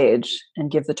stage and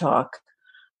give the talk,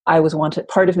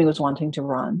 part of me was wanting to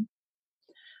run.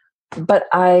 But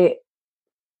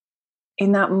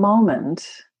in that moment,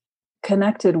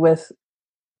 connected with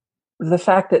the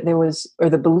fact that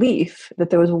the belief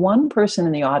that there was one person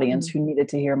in the audience who needed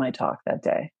to hear my talk that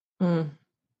day.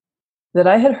 That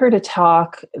I had heard a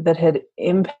talk that had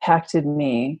impacted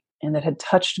me and that had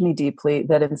touched me deeply,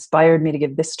 that inspired me to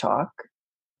give this talk.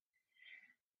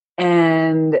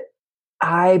 And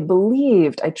I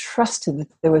trusted that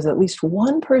there was at least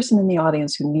one person in the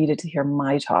audience who needed to hear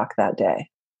my talk that day.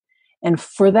 And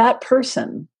for that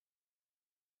person,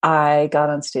 I got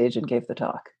on stage and gave the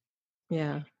talk.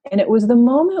 Yeah. And it was the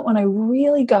moment when I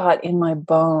really got in my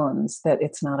bones that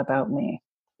it's not about me.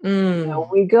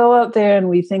 We go out there and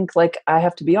we think like I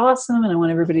have to be awesome and I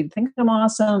want everybody to think I'm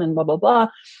awesome and blah, blah, blah.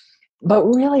 But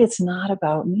really, it's not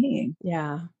about me.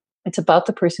 Yeah. It's about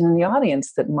the person in the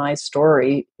audience that my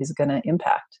story is going to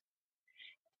impact.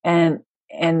 And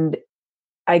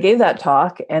I gave that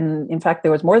talk. And in fact,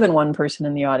 there was more than one person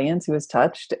in the audience who was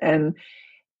touched. And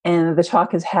the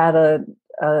talk has had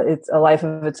it's a life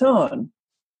of its own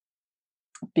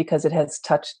because it has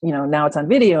touched, now it's on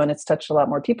video and it's touched a lot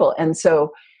more people. And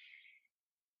so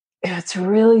it's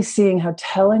really seeing how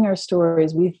telling our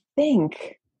stories, we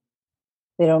think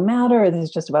they don't matter, or this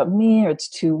is just about me, or it's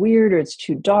too weird, or it's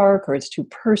too dark, or it's too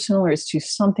personal, or it's too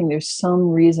something. There's some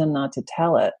reason not to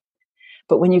tell it.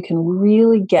 But when you can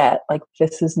really get like,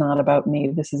 this is not about me,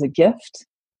 this is a gift.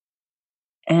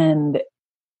 And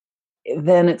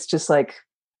then it's just like,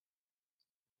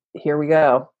 here we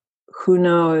go. Who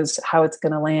knows how it's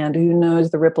going to land? Who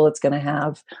knows the ripple it's going to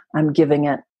have? I'm giving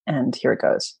it, and here it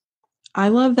goes. I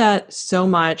love that so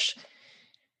much.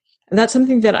 That's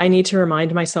something that I need to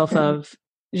remind myself of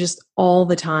just all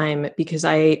the time, because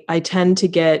I tend to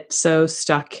get so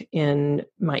stuck in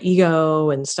my ego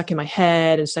and stuck in my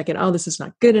head and stuck in, oh, this is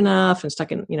not good enough, and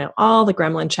stuck in, all the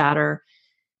gremlin chatter.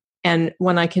 And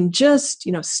when I can just,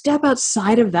 step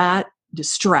outside of that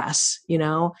distress,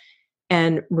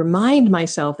 and remind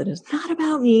myself that it's not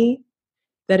about me,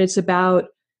 that it's about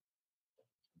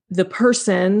the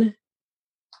person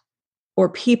or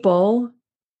people,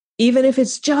 even if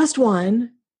it's just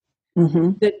one,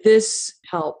 that this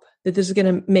is going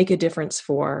to make a difference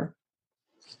for,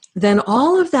 then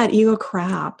all of that ego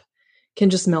crap can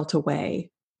just melt away.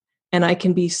 And I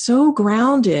can be so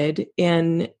grounded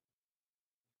in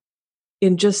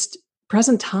just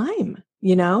present time,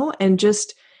 and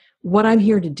just what I'm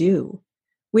here to do,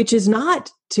 which is not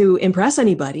to impress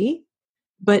anybody,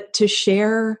 but to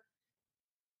share,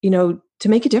 to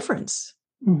make a difference,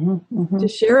 to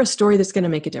share a story that's going to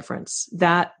make a difference.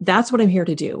 That's what I'm here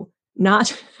to do.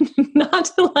 Not, not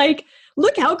to like,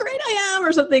 look how great I am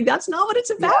or something. That's not what it's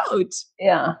about.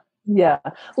 Yeah. Yeah.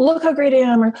 Look how great I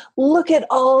am, or look at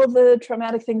all the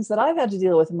traumatic things that I've had to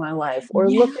deal with in my life, or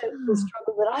look at the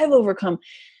struggle that I've overcome.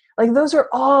 Like, those are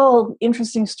all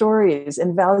interesting stories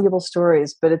and valuable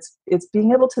stories, but it's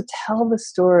being able to tell the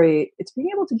story. It's being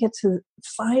able to get to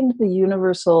find the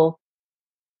universal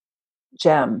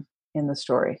gem in the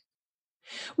story.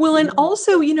 Well, and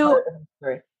also, you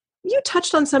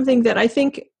touched on something that I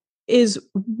think is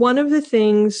one of the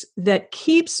things that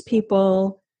keeps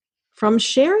people from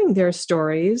sharing their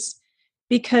stories,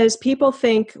 because people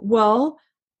think, well,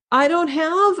 I don't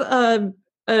have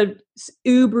a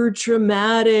uber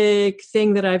traumatic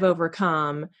thing that I've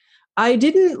overcome. I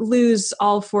didn't lose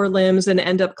all 4 limbs and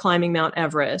end up climbing Mount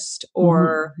Everest,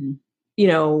 or,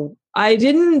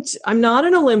 I'm not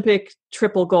an Olympic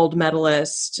triple gold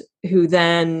medalist who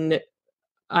then,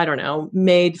 I don't know,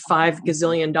 made $5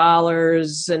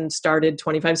 gazillion and started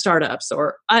 25 startups,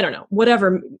 or I don't know,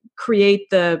 whatever, create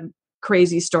the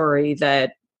crazy story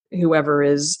that whoever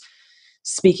is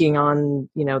speaking on,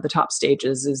 the top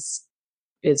stages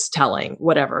is telling,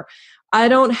 whatever. I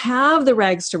don't have the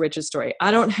rags to riches story.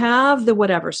 I don't have the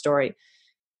whatever story,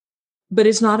 but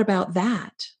it's not about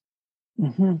that.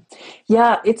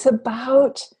 Yeah. It's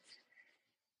about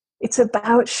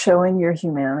showing your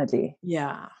humanity.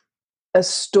 Yeah.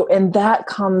 And that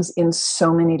comes in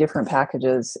so many different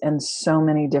packages and so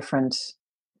many different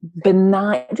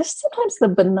benign, just sometimes the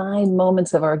benign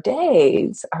moments of our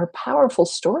days are powerful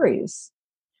stories.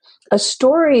 A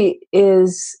story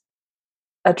is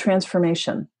a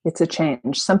transformation. It's a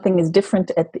change. Something is different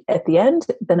at the end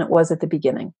than it was at the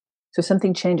beginning. So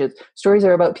something changes. Stories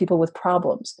are about people with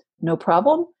problems. No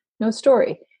problem, no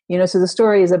story. So the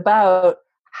story is about,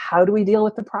 how do we deal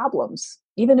with the problems?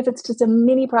 Even if it's just a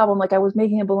mini problem, like I was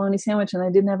making a bologna sandwich and I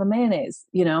didn't have a mayonnaise,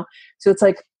 So it's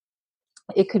like,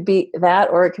 it could be that,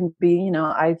 or it can be,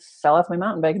 I fell off my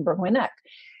mountain bike and broke my neck.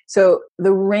 So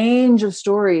the range of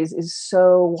stories is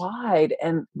so wide,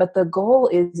 but the goal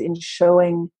is in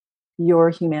showing your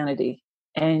humanity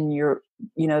and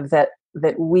that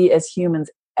we as humans,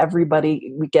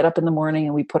 everybody, we get up in the morning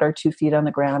and we put our 2 feet on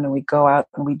the ground and we go out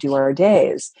and we do our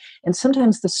days. And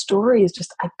sometimes the story is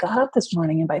just, I got up this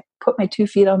morning and I put my 2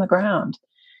 feet on the ground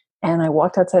and I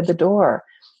walked outside the door.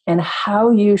 And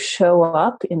how you show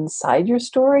up inside your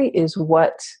story is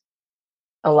what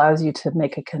allows you to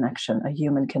make a connection, a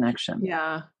human connection.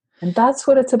 Yeah. And that's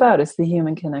what it's about. It's the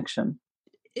human connection.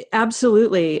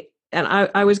 Absolutely. And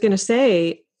I was going to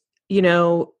say,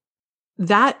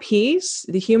 that piece,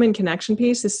 the human connection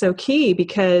piece, is so key,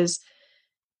 because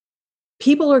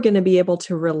people are going to be able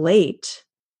to relate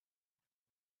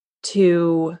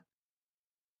to,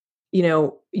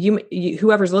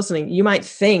 whoever's listening. You might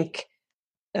think,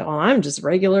 oh, I'm just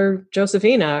regular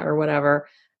Josephina or whatever.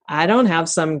 I don't have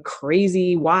some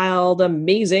crazy, wild,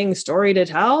 amazing story to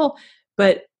tell,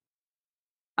 but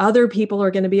other people are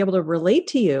going to be able to relate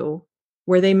to you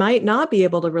where they might not be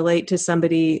able to relate to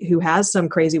somebody who has some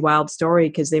crazy, wild story,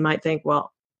 because they might think,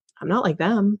 well, I'm not like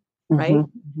them, right?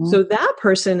 So that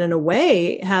person, in a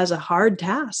way, has a hard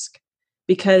task,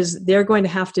 because they're going to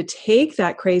have to take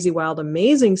that crazy, wild,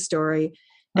 amazing story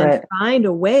and find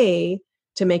a way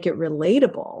to make it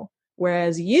relatable.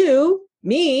 Whereas you,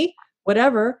 me,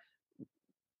 whatever,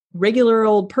 regular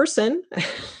old person,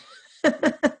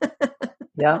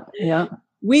 yeah,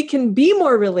 we can be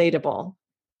more relatable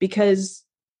because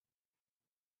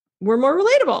we're more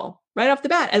relatable right off the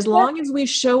bat, as long as we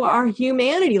show our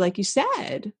humanity, like you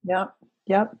said.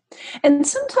 Yep. And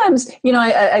sometimes,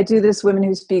 I do this Women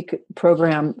Who Speak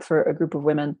program for a group of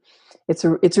women. It's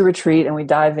a retreat, and we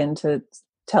dive into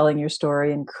telling your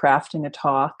story and crafting a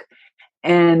talk.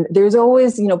 And there's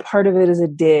always, part of it is a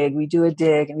dig. We do a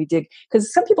dig and we dig,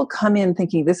 because some people come in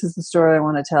thinking, this is the story I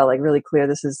want to tell, like really clear.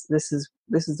 This is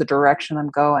the direction I'm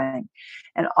going.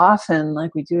 And often,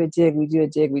 like, we do a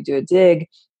dig.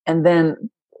 And then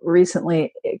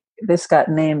recently this got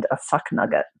named a fuck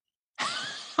nugget.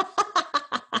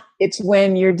 It's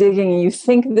when you're digging and you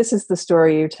think this is the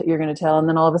story you're going to tell. And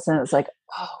then all of a sudden it's like,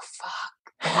 oh,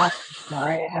 fuck, that's the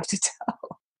story I have to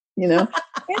tell. And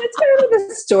it's kind of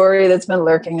the story that's been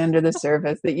lurking under the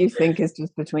surface that you think is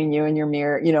just between you and your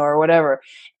mirror, or whatever.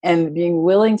 And being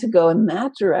willing to go in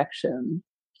that direction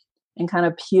and kind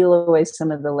of peel away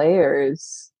some of the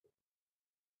layers.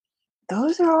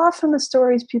 Those are often the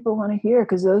stories people want to hear,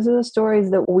 because those are the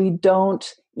stories that we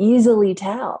don't easily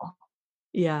tell.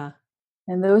 Yeah.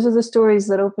 And those are the stories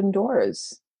that open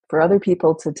doors for other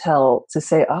people to tell, to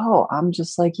say, oh, I'm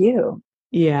just like you.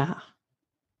 Yeah.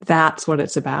 That's what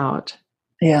it's about.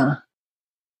 Yeah.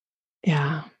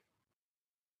 Yeah.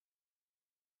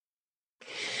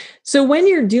 So when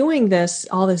you're doing this,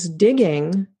 all this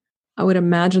digging, I would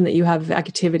imagine that you have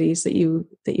activities that you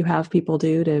have people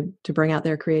do to bring out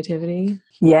their creativity.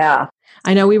 Yeah.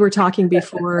 I know we were talking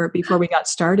before we got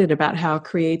started about how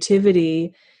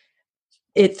creativity,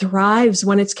 it thrives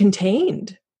when it's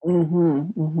contained.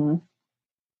 Mm-hmm. Mm-hmm.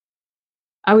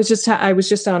 I was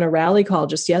just on a rally call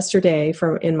just yesterday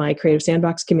in my Creative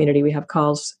Sandbox community. We have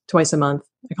calls twice a month.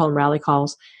 I call them rally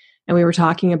calls. And we were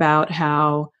talking about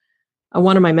how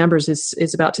one of my members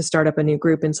is about to start up a new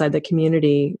group inside the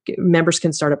community. Members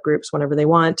can start up groups whenever they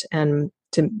want and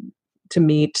to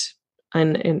meet.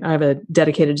 And I have a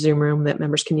dedicated Zoom room that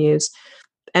members can use.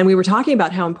 And we were talking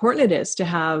about how important it is to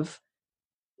have,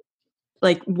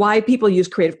 like, why people use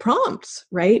creative prompts,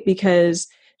 right? Because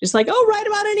just like, oh, write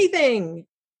about anything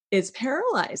is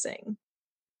paralyzing,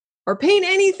 or paint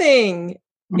anything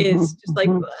is just like,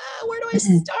 where do I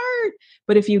start?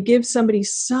 But if you give somebody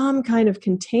some kind of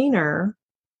container.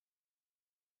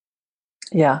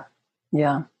 Yeah.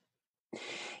 Yeah.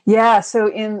 Yeah. So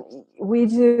we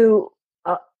do,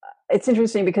 it's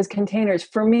interesting because containers,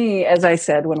 for me, as I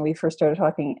said, when we first started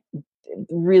talking,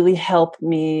 really help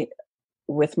me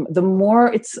with the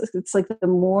more it's like the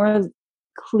more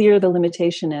clear the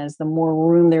limitation is, the more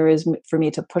room there is for me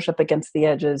to push up against the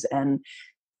edges and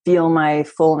feel my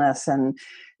fullness and,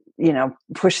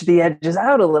 push the edges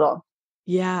out a little.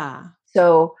 Yeah.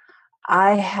 So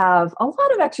I have a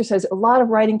lot of exercise, a lot of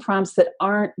writing prompts that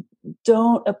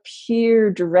don't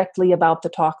appear directly about the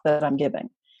talk that I'm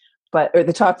giving, or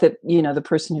the talk that, the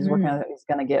person who's working on it is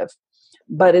going to give.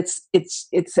 But it's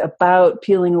about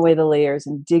peeling away the layers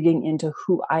and digging into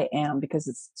who I am, because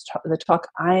it's the talk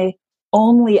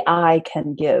only I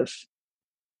can give.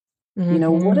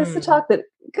 What is the talk that,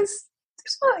 because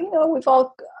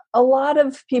a lot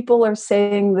of people are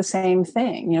saying the same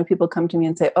thing. People come to me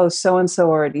and say, oh, so-and-so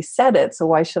already said it, so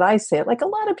why should I say it? Like, a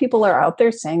lot of people are out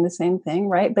there saying the same thing,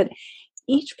 right? But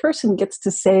each person gets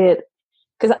to say it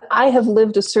because I have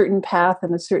lived a certain path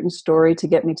and a certain story to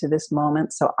get me to this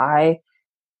moment. So I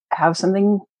have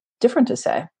something different to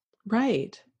say.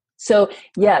 Right. So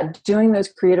yeah, doing those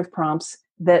creative prompts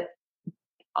that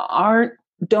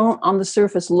don't on the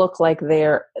surface look like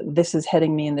this is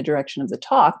heading me in the direction of the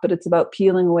talk, but it's about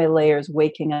peeling away layers,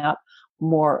 waking up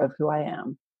more of who I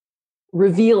am,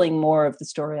 revealing more of the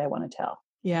story I want to tell.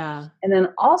 Yeah. And then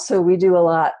also we do a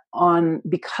lot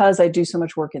because I do so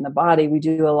much work in the body, we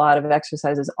do a lot of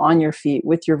exercises on your feet,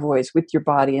 with your voice, with your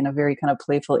body, in a very kind of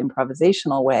playful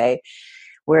improvisational way,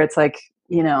 where it's like,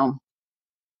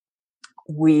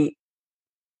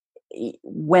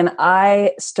 when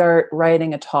I start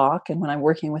writing a talk and when I'm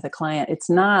working with a client, it's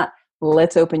not,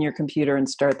 let's open your computer and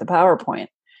start the PowerPoint.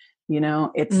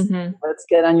 It's let's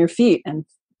get on your feet and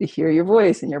hear your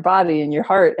voice and your body and your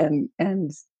heart and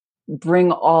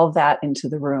bring all that into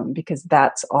the room, because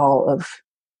that's all of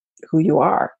who you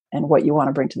are and what you want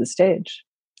to bring to the stage.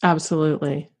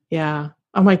 Absolutely. Yeah.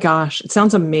 Oh my gosh. It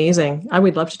sounds amazing. I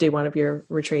would love to do one of your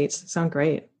retreats. Sound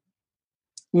great.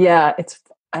 Yeah.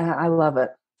 I love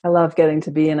it. I love getting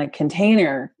to be in a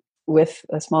container with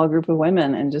a small group of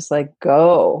women and just like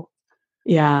go.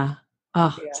 Yeah.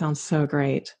 Oh, yeah. Sounds so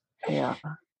great. Yeah.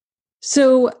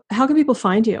 So how can people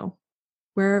find you?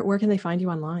 Where can they find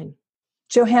you online?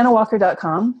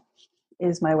 JohannaWalker.com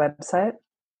is my website.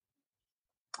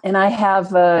 And I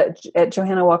have at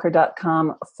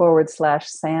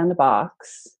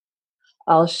JohannaWalker.com/sandbox,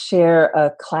 I'll share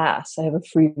a class. I have a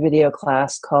free video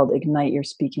class called Ignite Your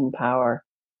Speaking Power.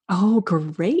 Oh,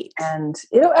 great. And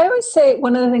I always say,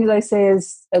 one of the things I say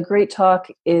is a great talk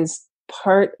is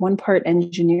one part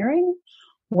engineering,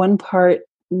 one part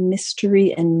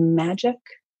mystery and magic,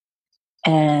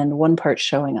 and one part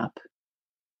showing up.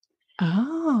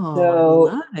 Oh, so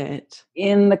I love it.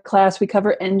 In the class, we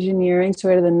cover engineering,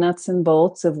 sort of the nuts and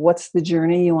bolts of what's the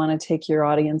journey you want to take your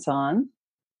audience on,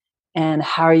 and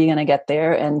how are you going to get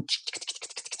there, and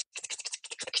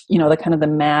the kind of the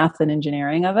math and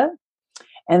engineering of it.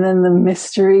 And then the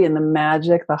mystery and the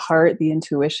magic, the heart, the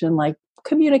intuition, like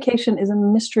communication is a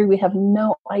mystery. We have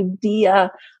no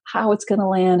idea how it's going to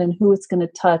land and who it's going to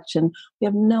touch. And we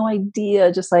have no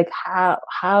idea just like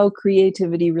how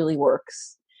creativity really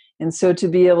works. And so to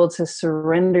be able to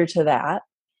surrender to that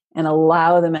and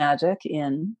allow the magic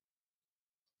in.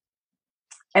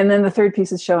 And then the third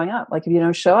piece is showing up. Like, if you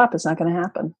don't show up, it's not going to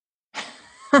happen.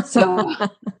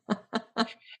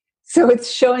 So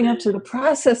it's showing up to the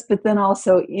process, but then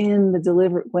also in the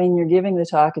delivery, when you're giving the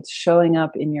talk, it's showing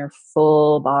up in your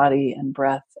full body and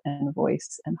breath and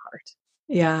voice and heart.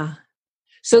 Yeah.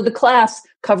 So the class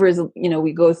covers,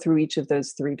 we go through each of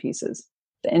those three pieces: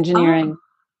 the engineering,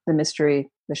 the mystery,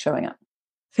 the showing up.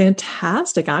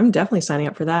 Fantastic. I'm definitely signing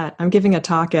up for that. I'm giving a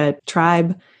talk at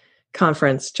Tribe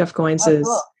Conference, Jeff Goins'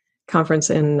 conference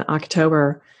in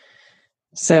October.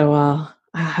 So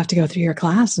I have to go through your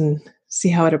class and see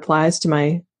how it applies to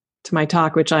my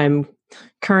talk, which I'm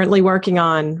currently working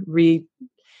on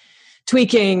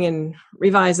tweaking and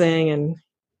revising and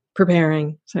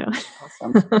preparing. So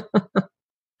awesome.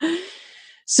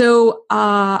 So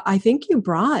I think you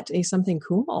brought something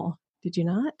cool. Did you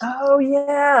not? Oh,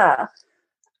 yeah.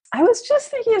 I was just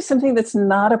thinking of something that's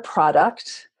not a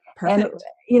product. Perfect.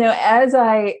 And,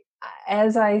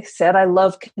 as I said, I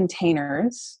love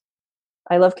containers.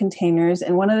 And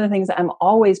one of the things I'm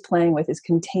always playing with is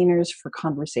containers for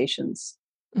conversations.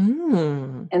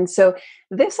 Mm. And so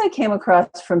this I came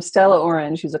across from Stella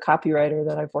Orange, who's a copywriter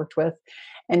that I've worked with.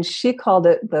 And she called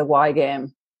it the why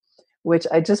game, which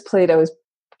I just played. I was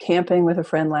camping with a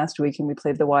friend last week and we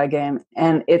played the why game.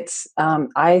 And it's,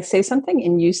 I say something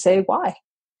and you say why.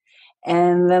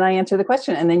 And then I answer the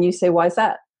question and then you say, why is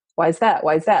that? Why is that?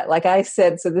 Why is that? Like I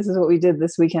said, so this is what we did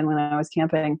this weekend when I was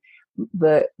camping.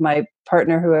 My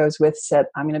partner who I was with said,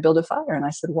 I'm going to build a fire. And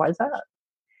I said, why is that?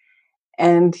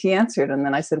 And he answered, and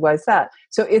then I said, why is that?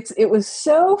 So it was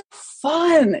so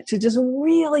fun to just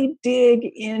really dig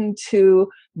into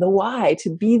the why,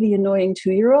 to be the annoying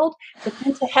 2-year-old, but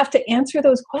then to have to answer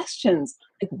those questions.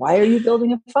 Like, why are you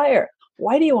building a fire?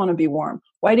 Why do you want to be warm?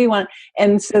 Why do you want?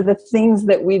 And so the things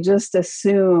that we just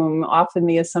assume, often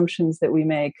the assumptions that we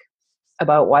make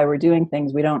about why we're doing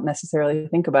things, we don't necessarily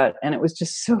think about. And it was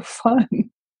just so fun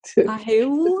to play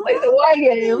the why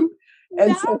game. And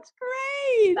that's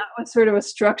great. That was sort of a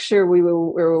structure we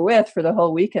were with for the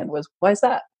whole weekend. Was, why is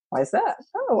that? Why is that?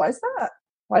 Oh, why is that?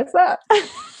 Why is that?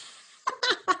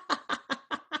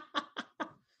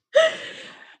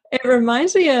 It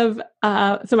reminds me of,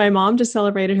 so my mom just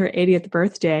celebrated her 80th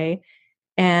birthday.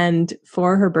 And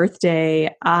for her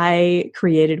birthday, I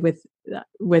created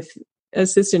with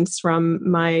assistance from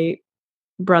my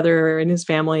brother and his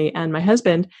family and my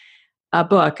husband, a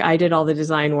book. I did all the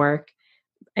design work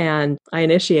and I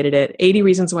initiated it. 80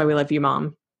 Reasons Why We Love You,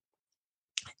 Mom.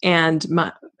 And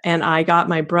I got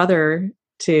my brother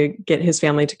to get his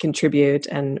family to contribute.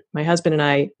 And my husband and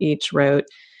I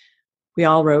we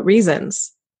all wrote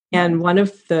reasons. And one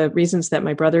of the reasons that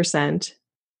my brother sent,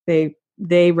 they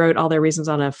wrote all their reasons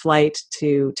on a flight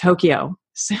to Tokyo.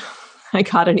 So I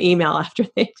got an email after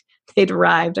they'd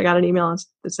arrived. I got an email on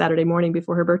the Saturday morning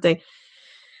before her birthday.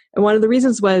 And one of the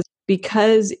reasons was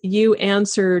because you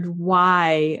answered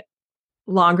why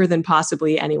longer than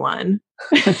possibly anyone.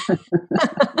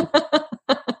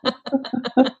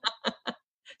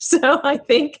 So I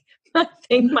think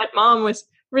my mom was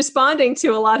responding to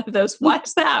a lot of those. Why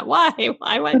is that? Why is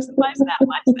that? Why is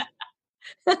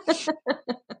that?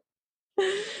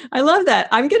 I love that.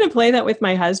 I'm going to play that with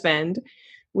my husband.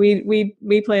 We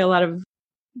play a lot of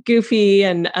Goofy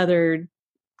and other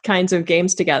kinds of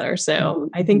games together. So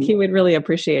I think he would really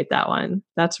appreciate that one.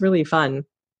 That's really fun.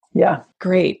 Yeah.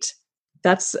 Great.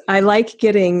 I like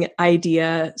getting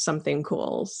idea something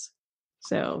cools.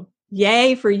 So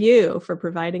yay for you for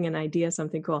providing an idea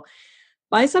something cool.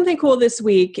 My something cool this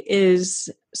week is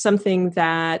something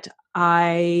that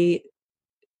I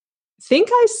think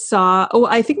I saw. Oh,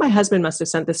 I think my husband must have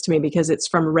sent this to me because it's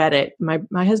from Reddit.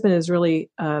 My husband is really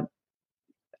on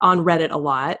Reddit a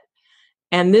lot.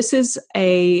 And this is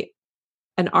an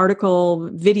article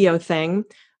video thing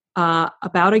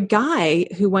about a guy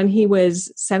who, when he was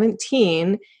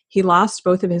 17, he lost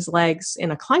both of his legs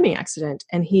in a climbing accident,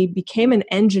 and he became an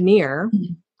engineer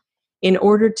in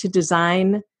order to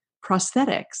design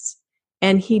prosthetics.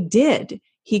 And he did.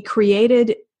 He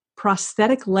created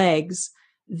prosthetic legs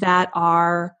that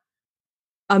are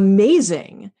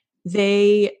amazing.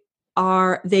 They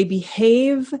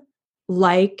behave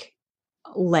like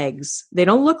legs. They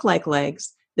don't look like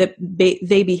legs.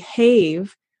 They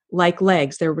behave like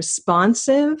legs. They're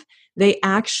responsive. They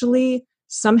actually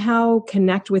somehow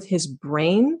connect with his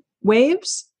brain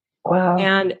waves. Wow.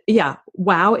 And yeah,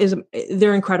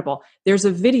 they're incredible. There's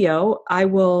a video. I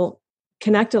will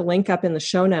connect a link up in the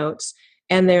show notes.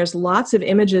 And there's lots of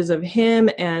images of him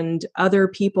and other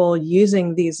people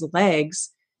using these legs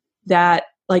that,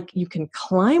 like, you can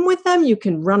climb with them. You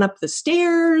can run up the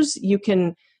stairs.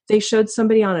 They showed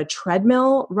somebody on a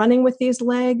treadmill running with these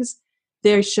legs.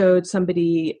 They showed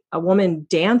a woman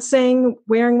dancing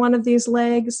wearing one of these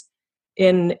legs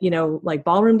in, like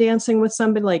ballroom dancing with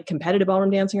somebody, like competitive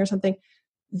ballroom dancing or something.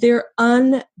 They're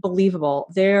unbelievable.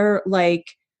 They're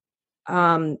like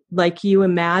you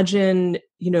imagine,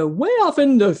 way off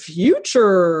in the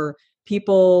future,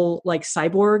 people like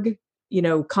cyborg,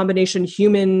 combination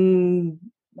human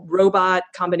robot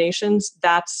combinations.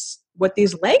 That's what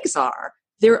these legs are.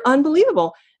 They're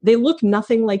unbelievable. They look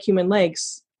nothing like human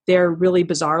legs. They're really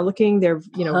bizarre looking. They're,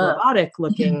 robotic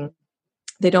looking.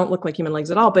 They don't look like human legs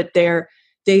at all, but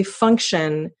they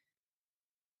function.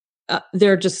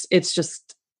 It's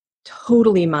just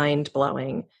totally mind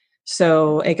blowing.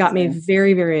 So it got me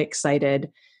very, very excited.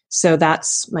 So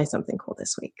that's my something cool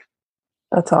this week.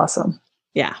 That's awesome.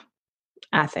 Yeah,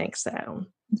 I think so.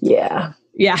 Yeah.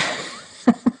 Yeah.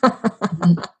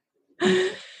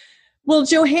 Well,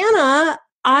 Johanna,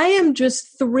 I am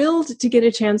just thrilled to get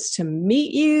a chance to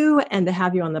meet you and to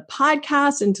have you on the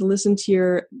podcast and to listen to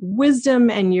your wisdom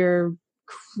and your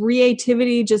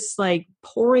creativity just like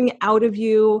pouring out of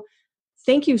you.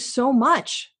 Thank you so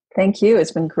much. Thank you.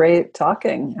 It's been great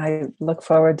talking. I look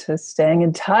forward to staying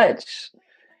in touch.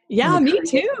 Yeah, me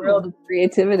too. World of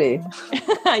creativity.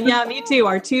 Yeah, me too.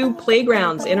 Our two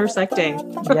playgrounds intersecting.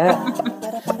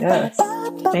 Yes.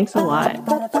 Thanks a lot.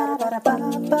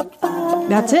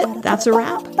 That's it. That's a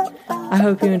wrap. I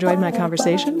hope you enjoyed my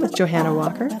conversation with Johanna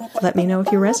Walker. Let me know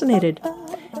if you resonated.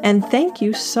 And thank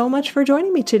you so much for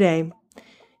joining me today.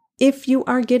 If you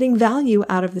are getting value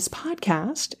out of this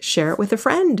podcast, share it with a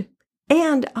friend.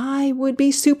 And I would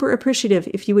be super appreciative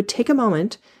if you would take a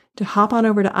moment to hop on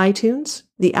over to iTunes,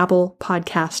 the Apple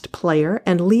Podcast Player,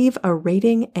 and leave a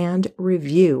rating and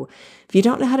review. If you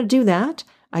don't know how to do that,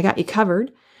 I got you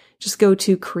covered. Just go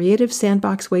to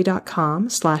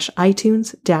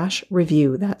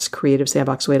creativesandboxway.com/iTunes-review. That's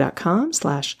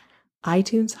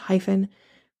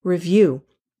creativesandboxway.com/iTunes-review.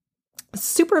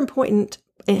 Super important,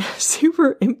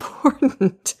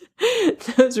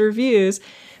 those reviews,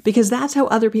 because that's how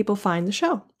other people find the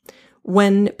show.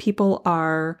 When people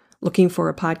are looking for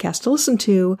a podcast to listen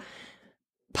to,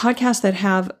 podcasts that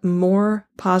have more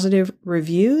positive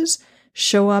reviews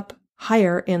show up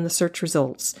higher in the search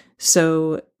results.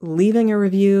 So leaving a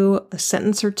review, a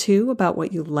sentence or two about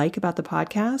what you like about the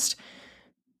podcast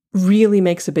really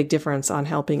makes a big difference on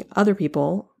helping other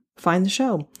people find the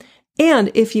show.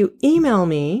 And if you email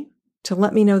me to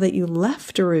let me know that you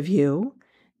left a review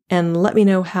and let me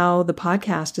know how the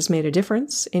podcast has made a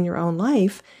difference in your own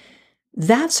life,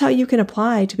 that's how you can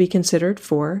apply to be considered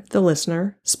for the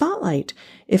listener spotlight.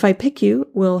 If I pick you,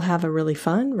 we'll have a really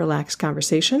fun, relaxed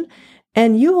conversation,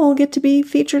 and you'll get to be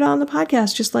featured on the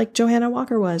podcast just like Johanna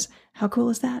Walker was. How cool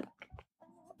is that?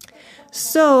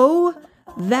 So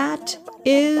that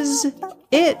is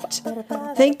it.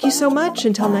 Thank you so much.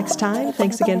 Until next time,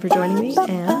 thanks again for joining me,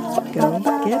 and go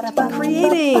get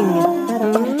creating.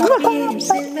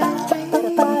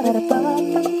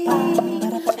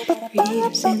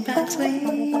 Creative Sandbox Way.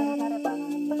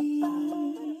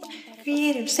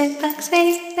 Creative Sandbox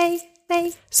Way.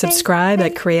 Subscribe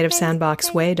at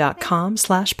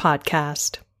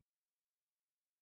creativesandboxway.com/podcast.